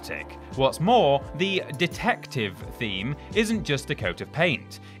chaotic. What's more, the detective theme isn't just a coat of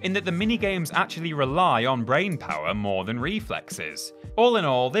paint, in that the minigames actually rely on brain power more than reflexes. All in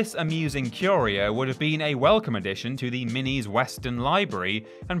all, this amusing curio would have been a welcome addition to the Mini's Western library,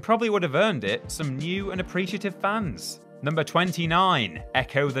 and probably would have earned it some new and appreciative fans. Number 29,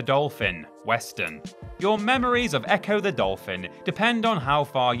 Ecco the Dolphin, Western. Your memories of Ecco the Dolphin depend on how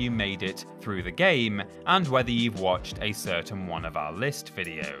far you made it through the game and whether you've watched a certain one of our list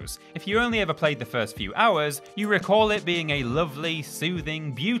videos. If you only ever played the first few hours, you recall it being a lovely,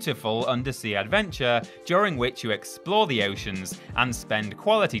 soothing, beautiful undersea adventure during which you explore the oceans and spend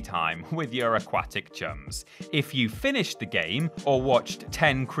quality time with your aquatic chums. If you finished the game or watched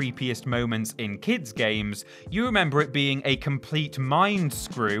 10 creepiest moments in kids' games, you remember it being a complete mind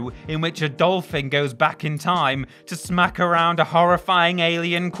screw in which a dolphin goes back in time to smack around a horrifying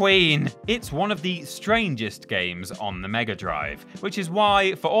alien queen. It's one of the strangest games on the Mega Drive, which is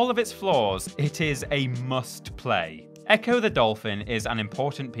why, for all of its flaws, it is a must-play. Ecco the Dolphin is an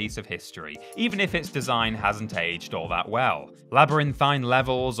important piece of history, even if its design hasn't aged all that well. Labyrinthine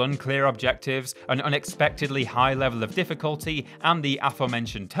levels, unclear objectives, an unexpectedly high level of difficulty, and the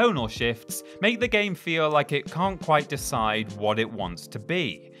aforementioned tonal shifts make the game feel like it can't quite decide what it wants to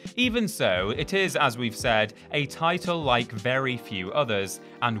be. Even so, it is, as we've said, a title like very few others,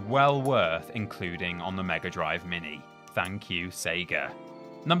 and well worth including on the Mega Drive Mini. Thank you, Sega.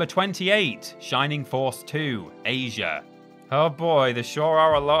 Number 28, Shining Force 2, Asia. Oh boy, there sure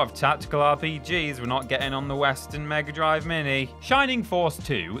are a lot of tactical RPGs we're not getting on the Western Mega Drive Mini. Shining Force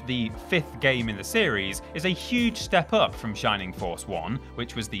 2, the 5th game in the series, is a huge step up from Shining Force 1,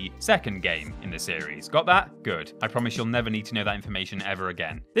 which was the 2nd game in the series. Got that? Good. I promise you'll never need to know that information ever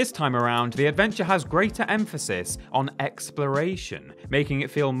again. This time around, the adventure has greater emphasis on exploration, making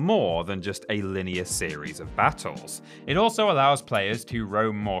it feel more than just a linear series of battles. It also allows players to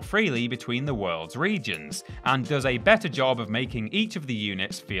roam more freely between the world's regions, and does a better job of making each of the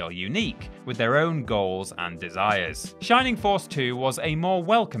units feel unique, with their own goals and desires. Shining Force 2 was a more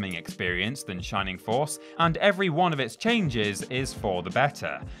welcoming experience than Shining Force, and every one of its changes is for the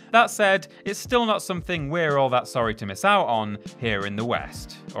better. That said, it's still not something we're all that sorry to miss out on here in the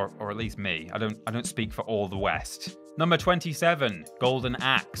West. Or at least me. I don't speak for all the West. Number 27, Golden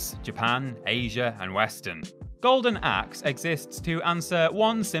Axe, Japan, Asia, and Western. Golden Axe exists to answer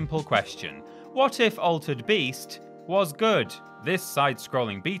one simple question. What if Altered Beast was good? This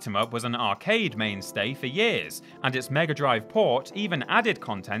side-scrolling beat-em-up was an arcade mainstay for years, and its Mega Drive port even added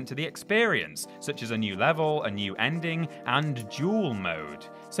content to the experience, such as a new level, a new ending, and duel mode.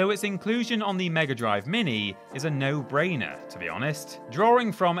 So its inclusion on the Mega Drive Mini is a no-brainer, to be honest.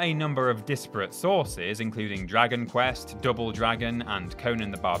 Drawing from a number of disparate sources, including Dragon Quest, Double Dragon, and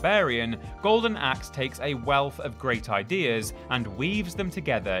Conan the Barbarian, Golden Axe takes a wealth of great ideas and weaves them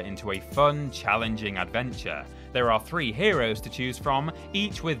together into a fun, challenging adventure. There are 3 heroes to choose from,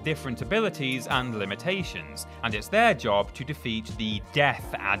 each with different abilities and limitations, and it's their job to defeat the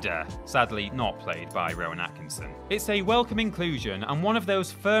Death Adder, sadly not played by Rowan Atkinson. It's a welcome inclusion and one of those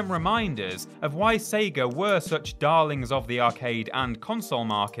firm reminders of why Sega were such darlings of the arcade and console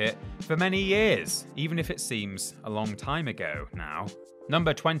market for many years, even if it seems a long time ago now.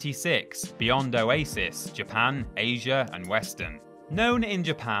 Number 26, Beyond Oasis, Japan, Asia, and Western. Known in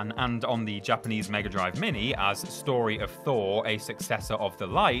Japan and on the Japanese Mega Drive Mini as Story of Thor, a successor of the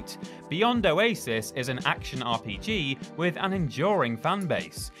Light, Beyond Oasis is an action RPG with an enduring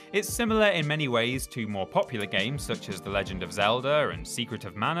fanbase. It's similar in many ways to more popular games such as The Legend of Zelda and Secret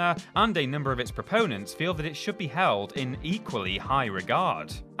of Mana, and a number of its proponents feel that it should be held in equally high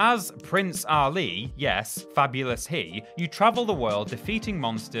regard. As Prince Ali, yes, fabulous he, you travel the world defeating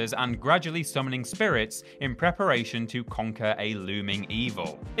monsters and gradually summoning spirits in preparation to conquer a looming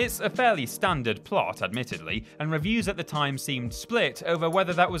evil. It's a fairly standard plot, admittedly, and reviews at the time seemed split over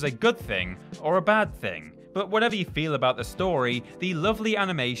whether that was a good thing or a bad thing. But whatever you feel about the story, the lovely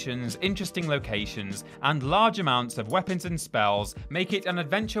animations, interesting locations, and large amounts of weapons and spells make it an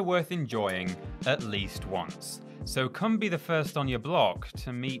adventure worth enjoying at least once. So come be the first on your block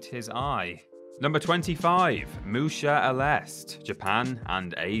to meet his eye. Number 25, Musha Aleste, Japan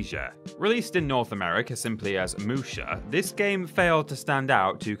and Asia. Released in North America simply as Musha, this game failed to stand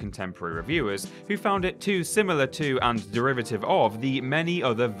out to contemporary reviewers who found it too similar to and derivative of the many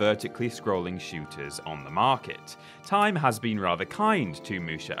other vertically scrolling shooters on the market. Time has been rather kind to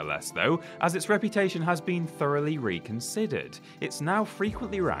Musha Aleste though, as its reputation has been thoroughly reconsidered. It's now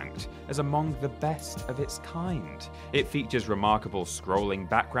frequently ranked as among the best of its kind. It features remarkable scrolling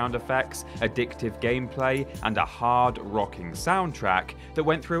background effects, addictive addictive gameplay, and a hard-rocking soundtrack that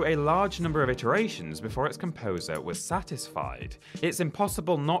went through a large number of iterations before its composer was satisfied. It's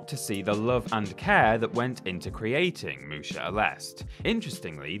impossible not to see the love and care that went into creating Musha Aleste.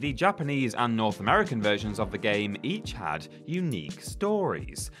 Interestingly, the Japanese and North American versions of the game each had unique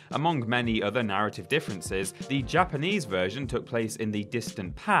stories. Among many other narrative differences, the Japanese version took place in the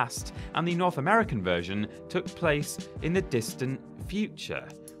distant past, and the North American version took place in the distant future.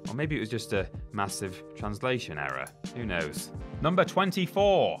 Or maybe it was just a massive translation error. Who knows? Number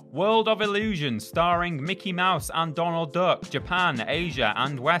 24. World of Illusion, starring Mickey Mouse and Donald Duck, Japan, Asia,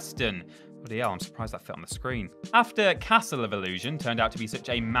 and Western. Bloody hell, I'm surprised that fit on the screen. After Castle of Illusion turned out to be such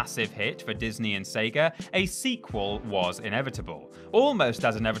a massive hit for Disney and Sega, a sequel was inevitable. Almost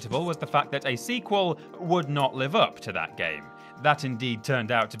as inevitable was the fact that a sequel would not live up to that game. That indeed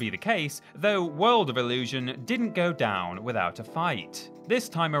turned out to be the case, though World of Illusion didn't go down without a fight. This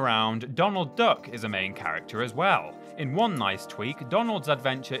time around, Donald Duck is a main character as well. In one nice tweak, Donald's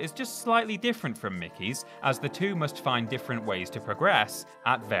adventure is just slightly different from Mickey's, as the two must find different ways to progress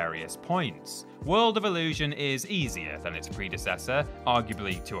at various points. World of Illusion is easier than its predecessor,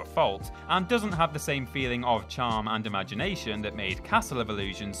 arguably to a fault, and doesn't have the same feeling of charm and imagination that made Castle of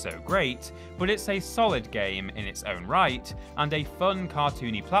Illusion so great, but it's a solid game in its own right, and a fun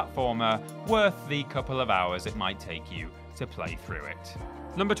cartoony platformer worth the couple of hours it might take you to play through it.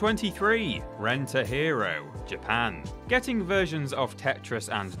 Number 23. Rent a Hero, Japan. Getting versions of Tetris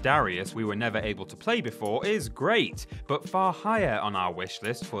and Darius we were never able to play before is great, but far higher on our wish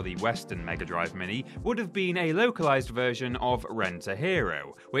list for the Western Mega Drive Mini would have been a localized version of Rent a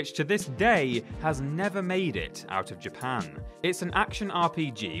Hero, which to this day has never made it out of Japan. It's an action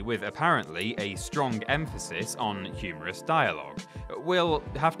RPG with apparently a strong emphasis on humorous dialogue. We'll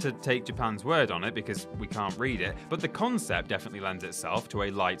have to take Japan's word on it because we can't read it, but the concept definitely lends itself to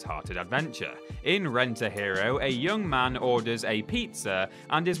a light-hearted adventure. In Rent a Hero, a young man orders a pizza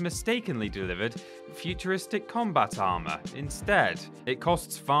and is mistakenly delivered futuristic combat armor instead. It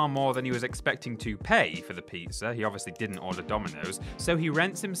costs far more than he was expecting to pay for the pizza. He obviously didn't order Domino's, so he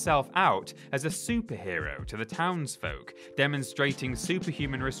rents himself out as a superhero to the townsfolk, demonstrating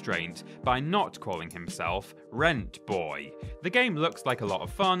superhuman restraint by not calling himself Rent Boy. The game looks like a lot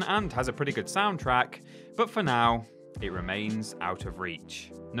of fun and has a pretty good soundtrack, but for now, it remains out of reach.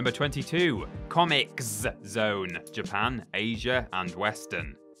 Number 22. Comics Zone, Japan, Asia, and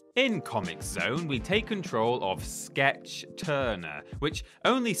Western. In Comics Zone, we take control of Sketch Turner, which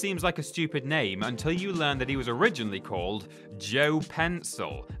only seems like a stupid name until you learn that he was originally called Joe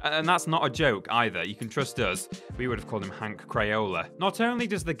Pencil. And that's not a joke either, you can trust us. We would have called him Hank Crayola. Not only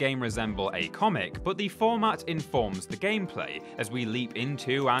does the game resemble a comic, but the format informs the gameplay, as we leap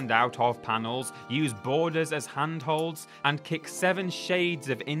into and out of panels, use borders as handholds, and kick 7 shades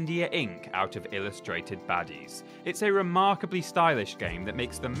of India ink out of illustrated baddies. It's a remarkably stylish game that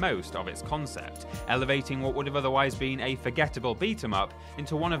makes the most of its concept, elevating what would have otherwise been a forgettable beat-em-up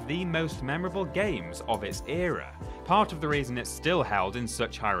into one of the most memorable games of its era. Part of the reason it's still held in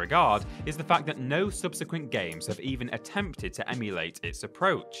such high regard is the fact that no subsequent games have even attempted to emulate its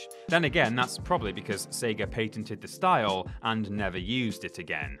approach. Then again, that's probably because Sega patented the style and never used it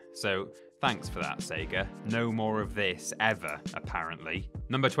again. So thanks for that, Sega. No more of this ever, apparently.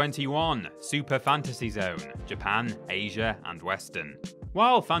 Number 21. Super Fantasy Zone, Japan, Asia, and Western.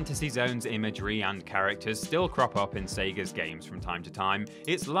 While Fantasy Zone's imagery and characters still crop up in Sega's games from time to time,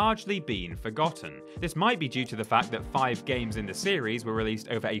 it's largely been forgotten. This might be due to the fact that 5 games in the series were released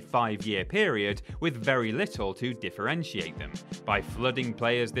over a 5-year period with very little to differentiate them. By flooding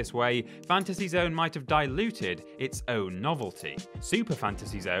players this way, Fantasy Zone might have diluted its own novelty. Super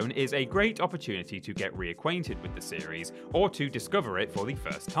Fantasy Zone is a great opportunity to get reacquainted with the series or to discover it for the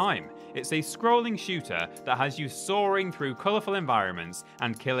first time. It's a scrolling shooter that has you soaring through colourful environments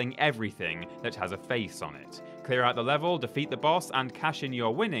and killing everything that has a face on it. Clear out the level, defeat the boss, and cash in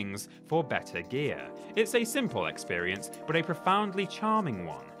your winnings for better gear. It's a simple experience, but a profoundly charming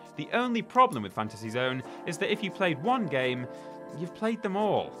one. The only problem with Fantasy Zone is that if you played one game, you've played them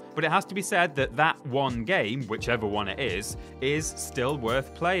all. But it has to be said that that one game, whichever one it is still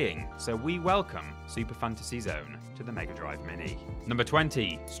worth playing. So we welcome Super Fantasy Zone to the Mega Drive Mini. Number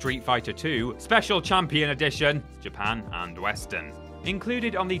 20, Street Fighter II Special Champion Edition, Japan and Western.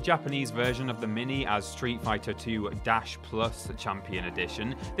 Included on the Japanese version of the Mini as Street Fighter II Dash Plus Champion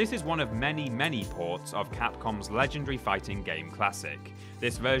Edition, this is one of many ports of Capcom's legendary fighting game classic.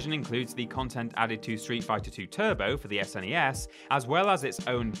 This version includes the content added to Street Fighter II Turbo for the SNES, as well as its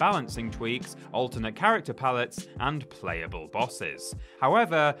own balancing tweaks, alternate character palettes, and playable bosses.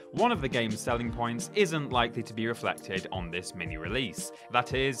 However, one of the game's selling points isn't likely to be reflected on this mini release.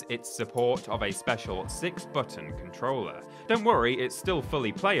 That is, its support of a special 6-button controller. Don't worry, it's still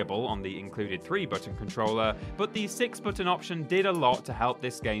fully playable on the included 3-button controller, but the 6-button option did a lot to help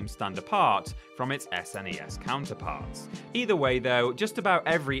this game stand apart from its SNES counterparts. Either way though, just about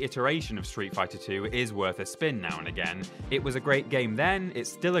every iteration of Street Fighter II is worth a spin now and again. It was a great game then,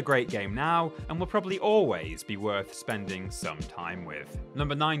 it's still a great game now, and will probably always be worth spending some time with.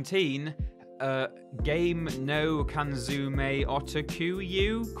 Number 19. Game no Kanzume Otaku?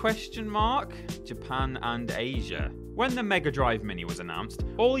 Japan and Asia. When the Mega Drive Mini was announced,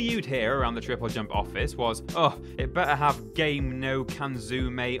 all you'd hear around the TripleJump office was, "Oh, it better have Game no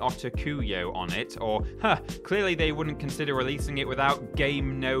Kanzume Otakuyo on it," or, clearly they wouldn't consider releasing it without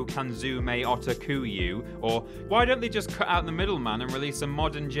Game no Kanzume Otakuyu, or, why don't they just cut out the middleman and release a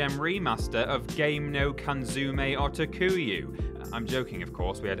modern gem remaster of Game no Kanzume Otakuyu? I'm joking, of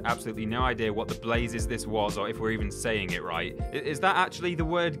course, we had absolutely no idea what the blazes this was or if we're even saying it right. Is that actually the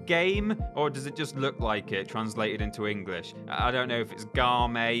word game, or does it just look like it translated into English? I don't know if it's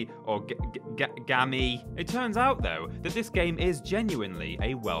game or gammy. It turns out, though, that this game is genuinely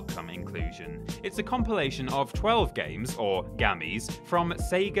a welcome inclusion. It's a compilation of 12 games, or gammies, from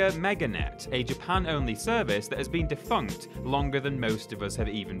Sega MegaNet, a Japan-only service that has been defunct longer than most of us have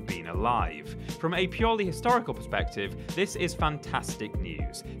even been alive. From a purely historical perspective, this is fantastic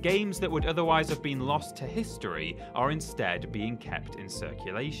news. Games that would otherwise have been lost to history are instead being kept in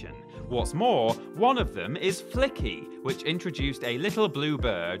circulation. What's more, one of them is Flicky, which introduced a little blue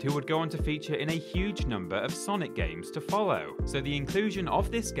bird who would go on to feature in a huge number of Sonic games to follow. So the inclusion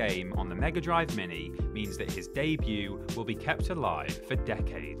of this game on the Mega Drive Mini means that his debut will be kept alive for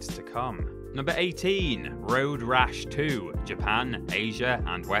decades to come. Number 18. Road Rash 2, Japan, Asia,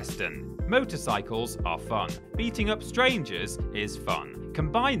 and Western. Motorcycles are fun. Beating up strangers is fun.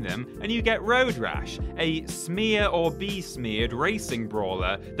 Combine them and you get Road Rash, a smear or be smeared racing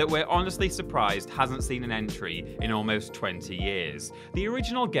brawler that we're honestly surprised hasn't seen an entry in almost 20 years. The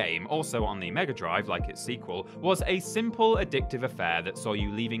original game, also on the Mega Drive like its sequel, was a simple addictive affair that saw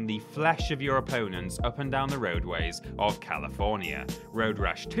you leaving the flesh of your opponents up and down the roadways of California. Road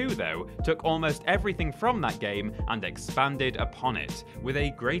Rash 2, though, took almost everything from that game and expanded upon it, with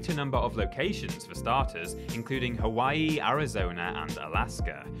a greater number of locations for starters, including Hawaii, Arizona, and Alaska.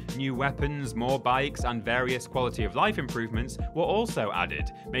 New weapons, more bikes, and various quality of life improvements were also added,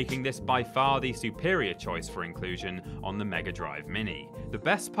 making this by far the superior choice for inclusion on the Mega Drive Mini. The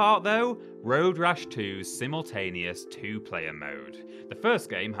best part, though? Road Rash 2's simultaneous 2-player mode. The first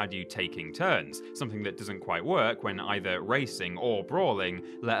game had you taking turns, something that doesn't quite work when either racing or brawling,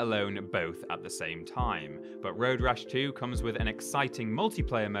 let alone both at the same time. But Road Rash 2 comes with an exciting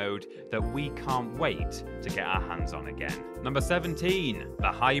multiplayer mode that we can't wait to get our hands on again. Number 17.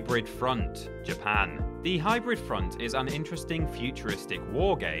 The Hybrid Front, Japan. The Hybrid Front is an interesting futuristic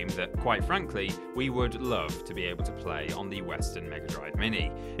war game that, quite frankly, we would love to be able to play on the Western Mega Drive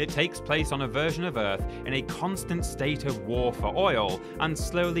Mini. It takes place on a version of Earth in a constant state of war for oil and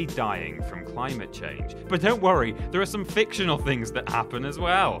slowly dying from climate change. But don't worry, there are some fictional things that happen as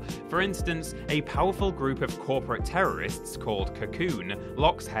well. For instance, a powerful group of corporate terrorists called Cocoon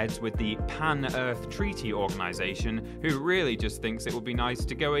locks heads with the Pan-Earth Treaty Organization, who really just thinks it would be nice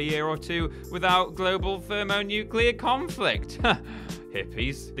to go a year or two without global thermonuclear conflict.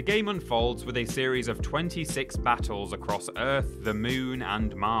 Hippies. The game unfolds with a series of 26 battles across Earth, the Moon,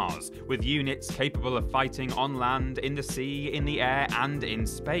 and Mars, with units capable of fighting on land, in the sea, in the air, and in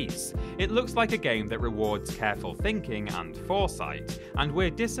space. It looks like a game that rewards careful thinking and foresight, and we're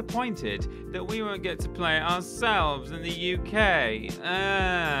disappointed that we won't get to play it ourselves in the UK.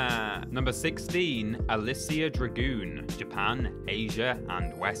 Number 16. Alisia Dragoon, Japan, Asia,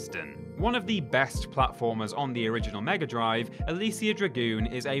 and Western. One of the best platformers on the original Mega Drive, Alisia Dragoon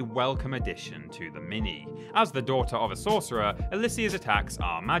is a welcome addition to the Mini. As the daughter of a sorcerer, Alicia's attacks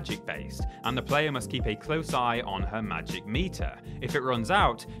are magic-based, and the player must keep a close eye on her magic meter. If it runs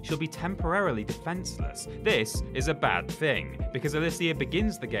out, she'll be temporarily defenseless. This is a bad thing, because Alisia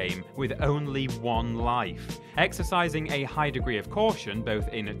begins the game with only 1 life. Exercising a high degree of caution, both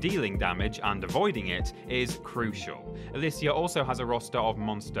in dealing damage and avoiding it, is crucial. Alisia also has a roster of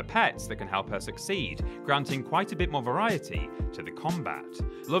monster pets that can help her succeed, granting quite a bit more variety to the combat.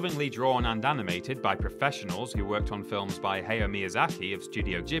 Lovingly drawn and animated by professionals who worked on films by Hayao Miyazaki of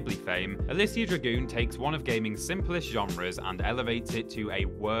Studio Ghibli fame, Alisia Dragoon takes one of gaming's simplest genres and elevates it to a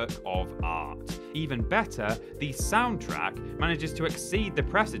work of art. Even better, the soundtrack manages to exceed the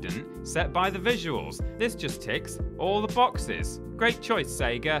precedent set by the visuals. This just ticks all the boxes. Great choice,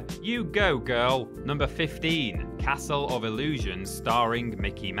 Sega. You go, girl. Number 15. Castle of Illusion starring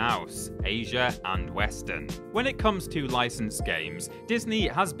Mickey Mouse, Asia and Western. When it comes to licensed games, Disney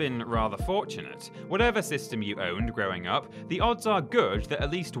has been rather fortunate. Whatever system you owned growing up, the odds are good that at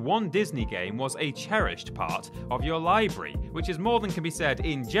least one Disney game was a cherished part of your library, which is more than can be said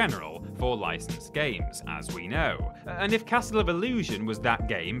in general for licensed games, as we know. And if Castle of Illusion was that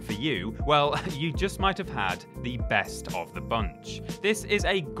game for you, well, you just might have had the best of the bunch. This is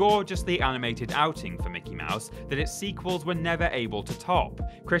a gorgeously animated outing for Mickey Mouse that its sequels were never able to top.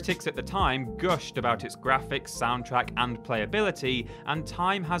 Critics at the time gushed about its graphics, soundtrack, and playability, and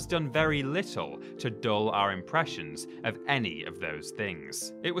time has done very little to dull our impressions of any of those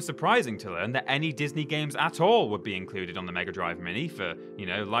things. It was surprising to learn that any Disney games at all would be included on the Mega Drive Mini for,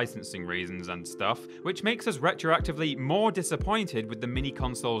 licensing reasons and stuff, which makes us retroactively more disappointed with the mini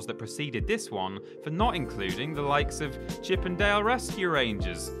consoles that preceded this one for not including the likes of Chip and Dale Rescue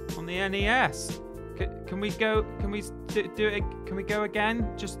Rangers on the NES. Can we go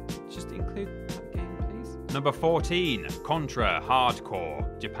again? Just include that game, please. Number 14, Contra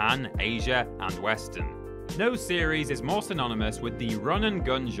Hardcore, Japan, Asia, and Western. No series is more synonymous with the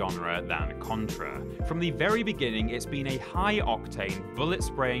run-and-gun genre than Contra. From the very beginning, it's been a high-octane,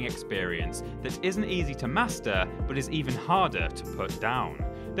 bullet-spraying experience that isn't easy to master, but is even harder to put down.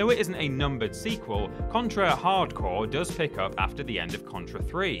 Though it isn't a numbered sequel, Contra Hardcore does pick up after the end of Contra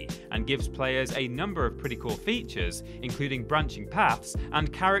 3, and gives players a number of pretty cool features, including branching paths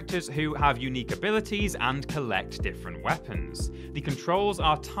and characters who have unique abilities and collect different weapons. The controls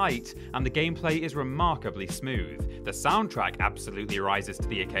are tight, and the gameplay is remarkably smooth. The soundtrack absolutely rises to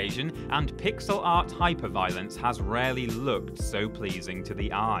the occasion, and pixel art hyperviolence has rarely looked so pleasing to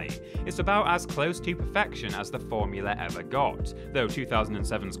the eye. It's about as close to perfection as the formula ever got, though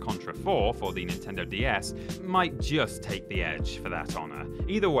 2007's Contra 4 for the Nintendo DS might just take the edge for that honour.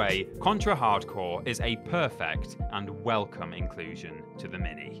 Either way, Contra Hardcore is a perfect and welcome inclusion to the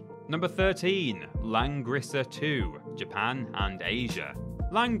Mini. Number 13, Langrissa 2, Japan and Asia.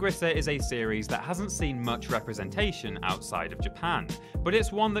 Langrissa is a series that hasn't seen much representation outside of Japan, but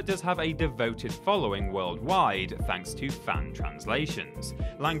it's one that does have a devoted following worldwide thanks to fan translations.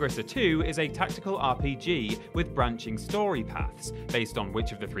 Langrissa 2 is a tactical RPG with branching story paths, based on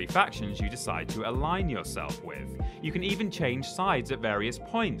which of the three factions you decide to align yourself with. You can even change sides at various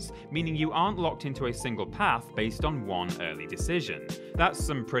points, meaning you aren't locked into a single path based on one early decision. That's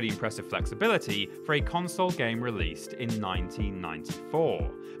some pretty impressive flexibility for a console game released in 1994.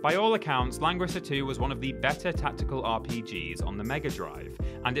 By all accounts, Langrissa 2 was one of the better tactical RPGs on the Mega Drive,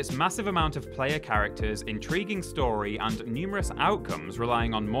 and its massive amount of player characters, intriguing story, and numerous outcomes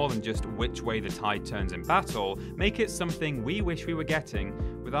relying on more than just which way the tide turns in battle make it something we wish we were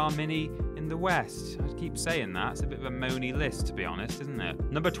getting with our Mini in the West. I keep saying that, it's a bit of a moany list to be honest, isn't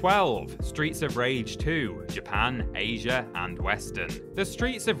it? Number 12, Streets of Rage 2, Japan, Asia, and Western. The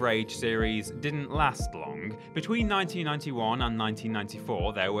Streets of Rage series didn't last long. Between 1991 and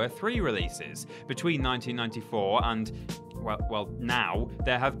 1994 there were 3 releases. Between 1994 and now,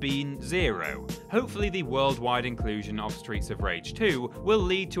 there have been 0. Hopefully the worldwide inclusion of Streets of Rage 2 will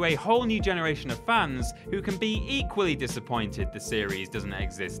lead to a whole new generation of fans who can be equally disappointed the series doesn't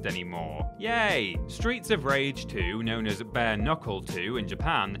exist anymore. Yay! Streets of Rage 2, known as Bare Knuckle 2 in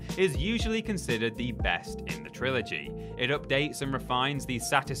Japan, is usually considered the best in the trilogy. It updates and refines the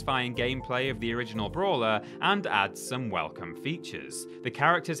satisfying gameplay of the original brawler and adds some welcome features. The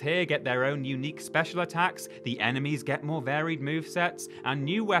characters here get their own unique special attacks, the enemies get more varied movesets, and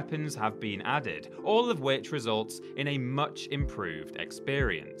new weapons have been added, all of which results in a much improved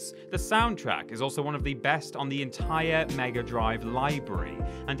experience. The soundtrack is also one of the best on the entire Mega Drive library,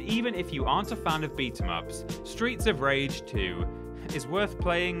 and even if you aren't a fan of beat-em-ups, Streets of Rage 2 is worth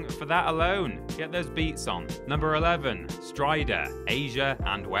playing for that alone. Get those beats on. Number 11, Strider, Asia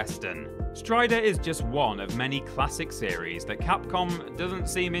and Western. Strider is just one of many classic series that Capcom doesn't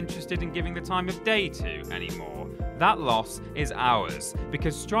seem interested in giving the time of day to anymore. That loss is ours,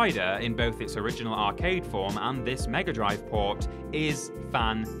 because Strider, in both its original arcade form and this Mega Drive port, is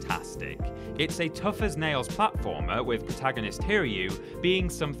fantastic. It's a tough-as-nails platformer with protagonist Hiryu being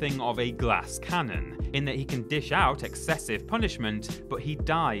something of a glass cannon, in that he can dish out excessive punishment, but he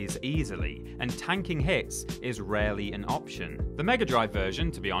dies easily, and tanking hits is rarely an option. The Mega Drive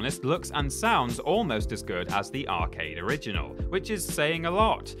version, to be honest, looks and sounds almost as good as the arcade original, which is saying a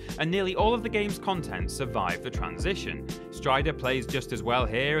lot, and nearly all of the game's content survived the transition. Strider plays just as well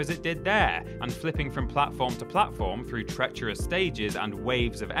here as it did there, and flipping from platform to platform through treacherous stages and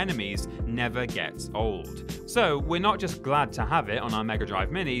waves of enemies never gets old. So we're not just glad to have it on our Mega Drive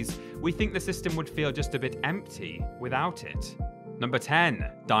Minis, we think the system would feel just a bit empty without it. Number 10.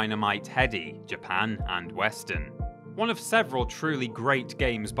 Dynamite Headdy, Japan and Western. One of several truly great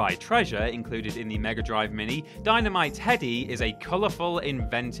games by Treasure included in the Mega Drive Mini, Dynamite Headdy is a colourful,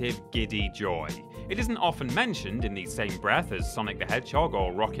 inventive, giddy joy. It isn't often mentioned in the same breath as Sonic the Hedgehog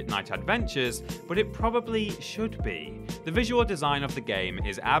or Rocket Knight Adventures, but it probably should be. The visual design of the game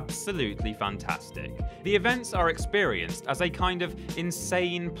is absolutely fantastic. The events are experienced as a kind of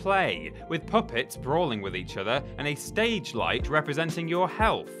insane play, with puppets brawling with each other and a stage light representing your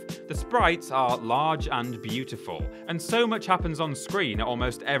health. The sprites are large and beautiful, and so much happens on screen at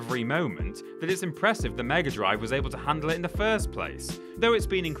almost every moment that it's impressive the Mega Drive was able to handle it in the first place. Though it's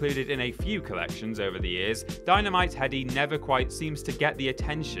been included in a few collections over the years, Dynamite Headdy never quite seems to get the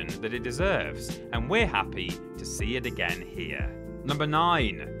attention that it deserves, and we're happy to see it again here. Number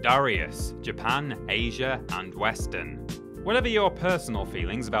 9. Darius, Japan, Asia and Western. Whatever your personal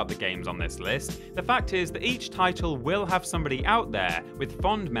feelings about the games on this list, the fact is that each title will have somebody out there with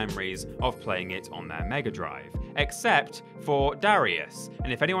fond memories of playing it on their Mega Drive. Except for Darius.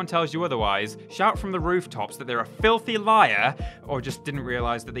 And if anyone tells you otherwise, shout from the rooftops that they're a filthy liar, or just didn't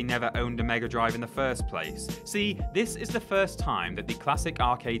realise that they never owned a Mega Drive in the first place. See, this is the first time that the classic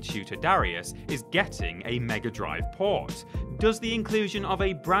arcade shooter Darius is getting a Mega Drive port. Does the inclusion of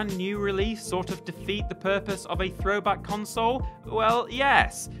a brand new release sort of defeat the purpose of a throwback console? Well,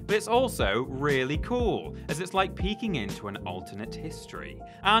 yes, but it's also really cool, as it's like peeking into an alternate history.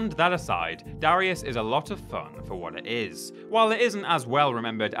 And that aside, Darius is a lot of fun for what it is. While it isn't as well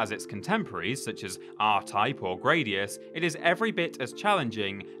remembered as its contemporaries such as R-Type or Gradius, it is every bit as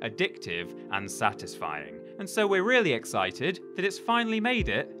challenging, addictive and satisfying. And so we're really excited that it's finally made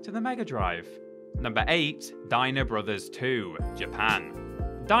it to the Mega Drive. Number 8. Dino Brothers 2, Japan.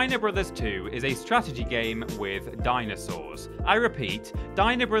 Dino Brothers 2 is a strategy game with dinosaurs. I repeat,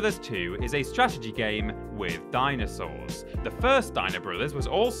 Dino Brothers 2 is a strategy game with dinosaurs. The first Dino Brothers was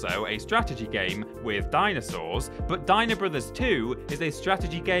also a strategy game with dinosaurs, but Dino Brothers 2 is a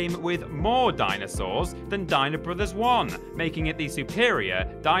strategy game with more dinosaurs than Dino Brothers 1, making it the superior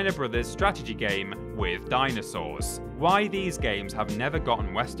Dino Brothers strategy game with dinosaurs. Why these games have never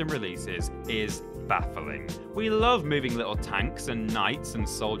gotten Western releases is baffling. We love moving little tanks and knights and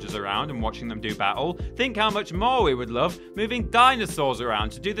soldiers around and watching them do battle. Think how much more we would love moving dinosaurs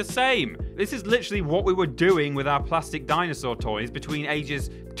around to do the same. This is literally what we were doing with our plastic dinosaur toys between ages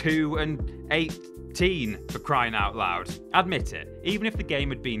 2 and 18, for crying out loud. Admit it, even if the game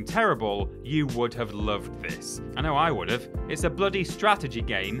had been terrible, you would have loved this. I know I would have. It's a bloody strategy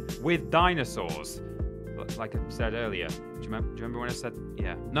game with dinosaurs. Like I said earlier. Do you remember when I said,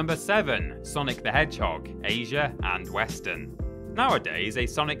 yeah. Number 7, Sonic the Hedgehog, Asia and Western. Nowadays, a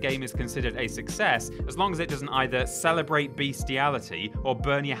Sonic game is considered a success as long as it doesn't either celebrate bestiality or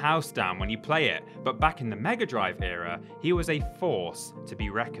burn your house down when you play it, but back in the Mega Drive era, he was a force to be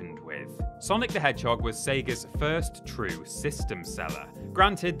reckoned with. Sonic the Hedgehog was Sega's first true system seller.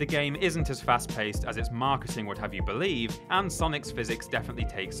 Granted, the game isn't as fast-paced as its marketing would have you believe, and Sonic's physics definitely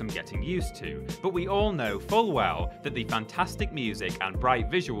takes some getting used to, but we all know full well that the fantastic music and bright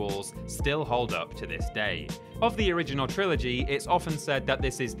visuals still hold up to this day. Of the original trilogy, it's often said that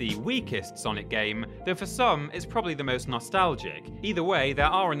this is the weakest Sonic game, though for some, it's probably the most nostalgic. Either way, there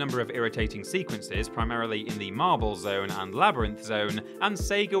are a number of irritating sequences, primarily in the Marble Zone and Labyrinth Zone, and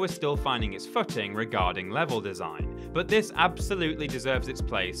Sega was still finding its footing regarding level design. But this absolutely deserves its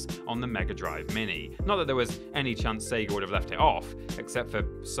place on the Mega Drive Mini. Not that there was any chance Sega would have left it off, except for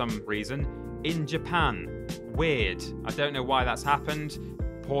some reason. In Japan. Weird. I don't know why that's happened.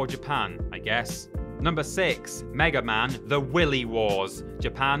 Poor Japan, I guess. Number 6, Mega Man The Willy Wars,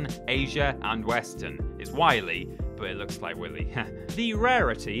 Japan, Asia and Western. It's wily, but it looks like Willy. The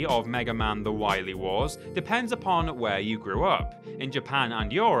rarity of Mega Man The Wily Wars depends upon where you grew up. In Japan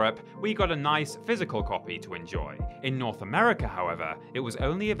and Europe, we got a nice physical copy to enjoy. In North America, however, it was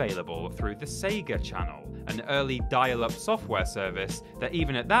only available through the Sega Channel, an early dial-up software service that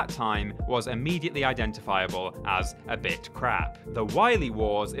even at that time was immediately identifiable as a bit crap. The Wily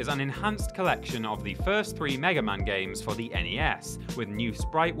Wars is an enhanced collection of the first 3 Mega Man games for the NES, with new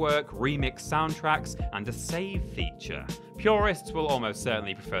sprite work, remixed soundtracks, and a save feature. Purists will almost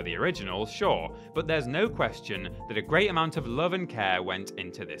certainly prefer the original, sure, but there's no question that a great amount of love and care went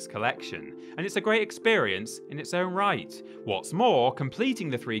into this collection, and it's a great experience in its own right. What's more, completing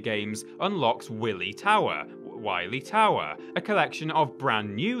the 3 games unlocks Wily Tower, a collection of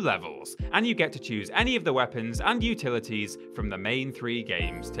brand new levels, and you get to choose any of the weapons and utilities from the main 3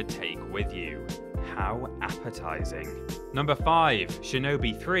 games to take with you. How appetizing. Number 5,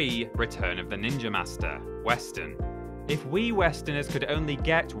 Shinobi 3: Return of the Ninja Master, Western. If we Westerners could only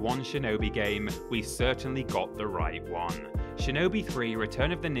get one Shinobi game, we certainly got the right one. Shinobi 3: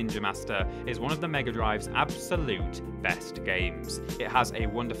 Return of the Ninja Master is one of the Mega Drive's absolute best games. It has a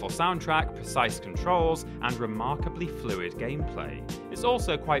wonderful soundtrack, precise controls, and remarkably fluid gameplay. It's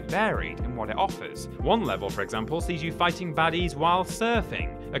also quite varied in what it offers. One level, for example, sees you fighting baddies while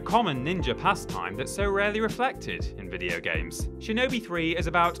surfing, a common ninja pastime that's so rarely reflected in video games. Shinobi 3 is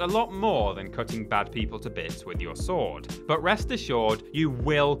about a lot more than cutting bad people to bits with your sword, but rest assured, you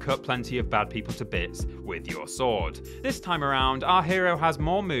will cut plenty of bad people to bits with your sword. This time around, our hero has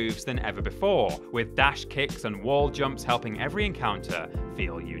more moves than ever before, with dash kicks and wall jumps helping every encounter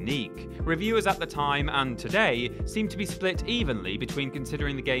feel unique. Reviewers at the time and today seem to be split evenly between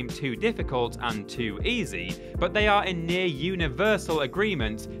considering the game too difficult and too easy, but they are in near universal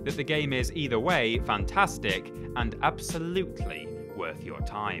agreement that the game is either way fantastic and absolutely worth your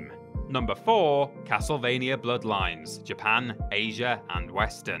time. Number 4, Castlevania Bloodlines, Japan, Asia, and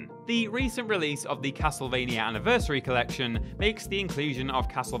Western. The recent release of the Castlevania Anniversary Collection makes the inclusion of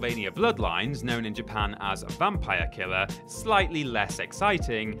Castlevania Bloodlines, known in Japan as Vampire Killer, slightly less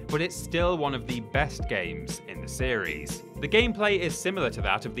exciting, but it's still one of the best games in the series. The gameplay is similar to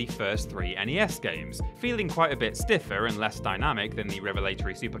that of the first 3 NES games, feeling quite a bit stiffer and less dynamic than the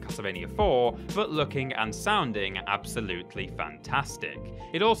revelatory Super Castlevania 4, but looking and sounding absolutely fantastic.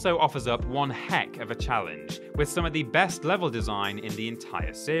 It also offers up one heck of a challenge, with some of the best level design in the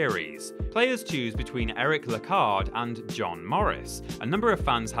entire series. Players choose between Eric Lacard and John Morris. A number of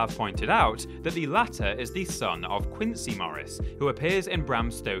fans have pointed out that the latter is the son of Quincy Morris, who appears in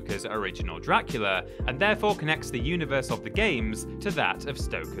Bram Stoker's original Dracula, and therefore connects the universe of the games to that of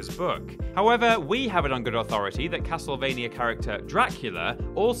Stoker's book. However, we have it on good authority that Castlevania character Dracula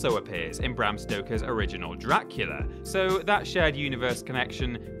also appears in Bram Stoker's original Dracula, so that shared universe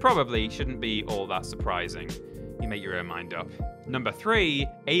connection probably shouldn't be all that surprising. You make your own mind up. Number 3,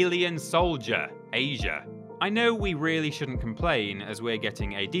 Alien Soldier, Asia. I know we really shouldn't complain, as we're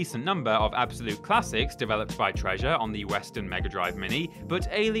getting a decent number of absolute classics developed by Treasure on the Western Mega Drive Mini, but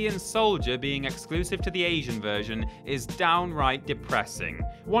Alien Soldier being exclusive to the Asian version is downright depressing.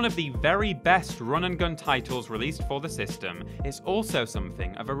 One of the very best run-and-gun titles released for the system is also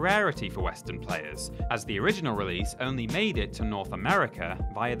something of a rarity for Western players, as the original release only made it to North America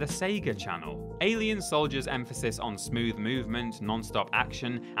via the Sega Channel. Alien Soldier's emphasis on smooth movement, non-stop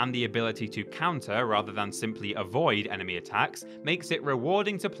action, and the ability to counter rather than simply avoid enemy attacks makes it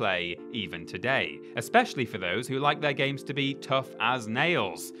rewarding to play even today, especially for those who like their games to be tough as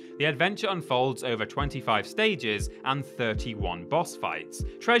nails. The adventure unfolds over 25 stages and 31 boss fights.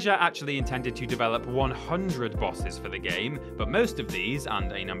 Treasure actually intended to develop 100 bosses for the game, but most of these,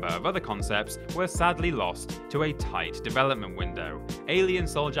 and a number of other concepts, were sadly lost to a tight development window. Alien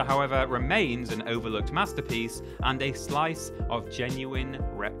Soldier, however, remains an overlooked masterpiece and a slice of genuine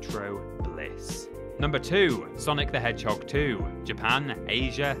retro bliss. Number 2, Sonic the Hedgehog 2, Japan,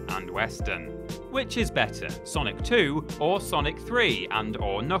 Asia, and Western. Which is better, Sonic 2 or Sonic 3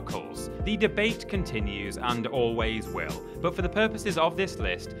 and/or Knuckles? The debate continues and always will, but for the purposes of this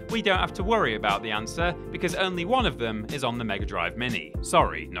list, we don't have to worry about the answer because only one of them is on the Mega Drive Mini.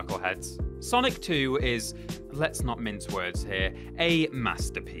 Sorry, knuckleheads. Sonic 2 is, let's not mince words here, a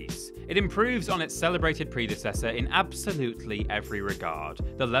masterpiece. It improves on its celebrated predecessor in absolutely every regard.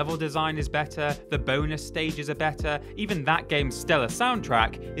 The level design is better, the bonus stages are better, even that game's stellar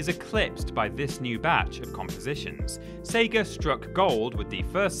soundtrack is eclipsed by this new batch of compositions. Sega struck gold with the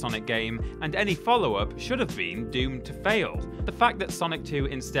first Sonic game, and any follow-up should have been doomed to fail. The fact that Sonic 2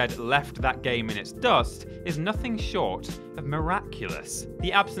 instead left that game in its dust is nothing short of miraculous.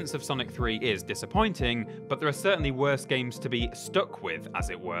 The absence of Sonic 3 is disappointing, but there are certainly worse games to be stuck with, as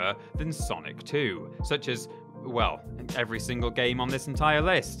it were, than Sonic 2, such as, well, every single game on this entire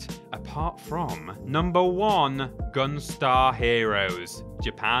list, apart from number 1, Gunstar Heroes,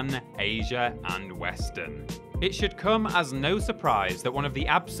 Japan, Asia, and Western. It should come as no surprise that one of the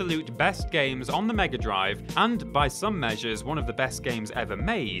absolute best games on the Mega Drive, and by some measures one of the best games ever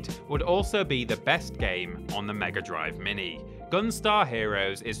made, would also be the best game on the Mega Drive Mini. Gunstar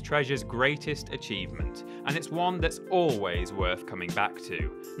Heroes is Treasure's greatest achievement, and it's one that's always worth coming back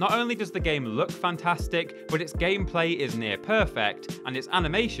to. Not only does the game look fantastic, but its gameplay is near perfect, and its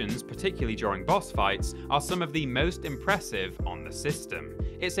animations, particularly during boss fights, are some of the most impressive on the system.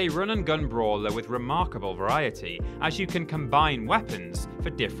 It's a run-and-gun brawler with remarkable variety, as you can combine weapons for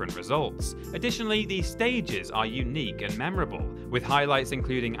different results. Additionally, the stages are unique and memorable, with highlights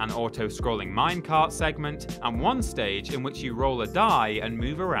including an auto-scrolling minecart segment, and one stage in which you roll a die and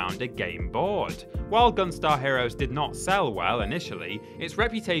move around a game board. While Gunstar Heroes did not sell well initially, its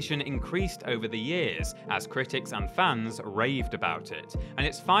reputation increased over the years as critics and fans raved about it, and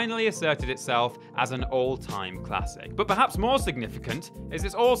it's finally asserted itself as an all-time classic. But perhaps more significant is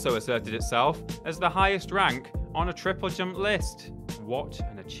it's also asserted itself as the highest rank on a TripleJump list. What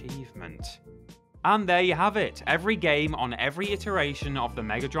an achievement. And there you have it, every game on every iteration of the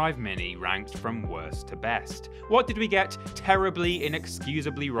Mega Drive Mini ranked from worst to best. What did we get terribly,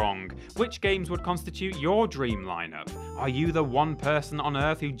 inexcusably wrong? Which games would constitute your dream lineup? Are you the one person on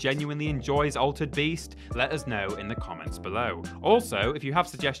Earth who genuinely enjoys Altered Beast? Let us know in the comments below. Also, if you have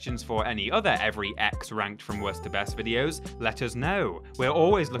suggestions for any other Every X ranked from worst to best videos, let us know. We're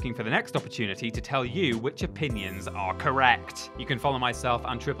always looking for the next opportunity to tell you which opinions are correct. You can follow myself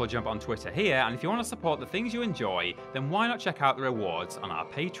and TripleJump on Twitter here, and if you want to support the things you enjoy, then why not check out the rewards on our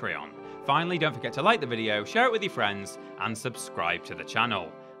Patreon. Finally, don't forget to like the video, share it with your friends, and subscribe to the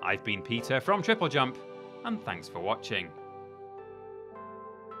channel. I've been Peter from TripleJump, and thanks for watching.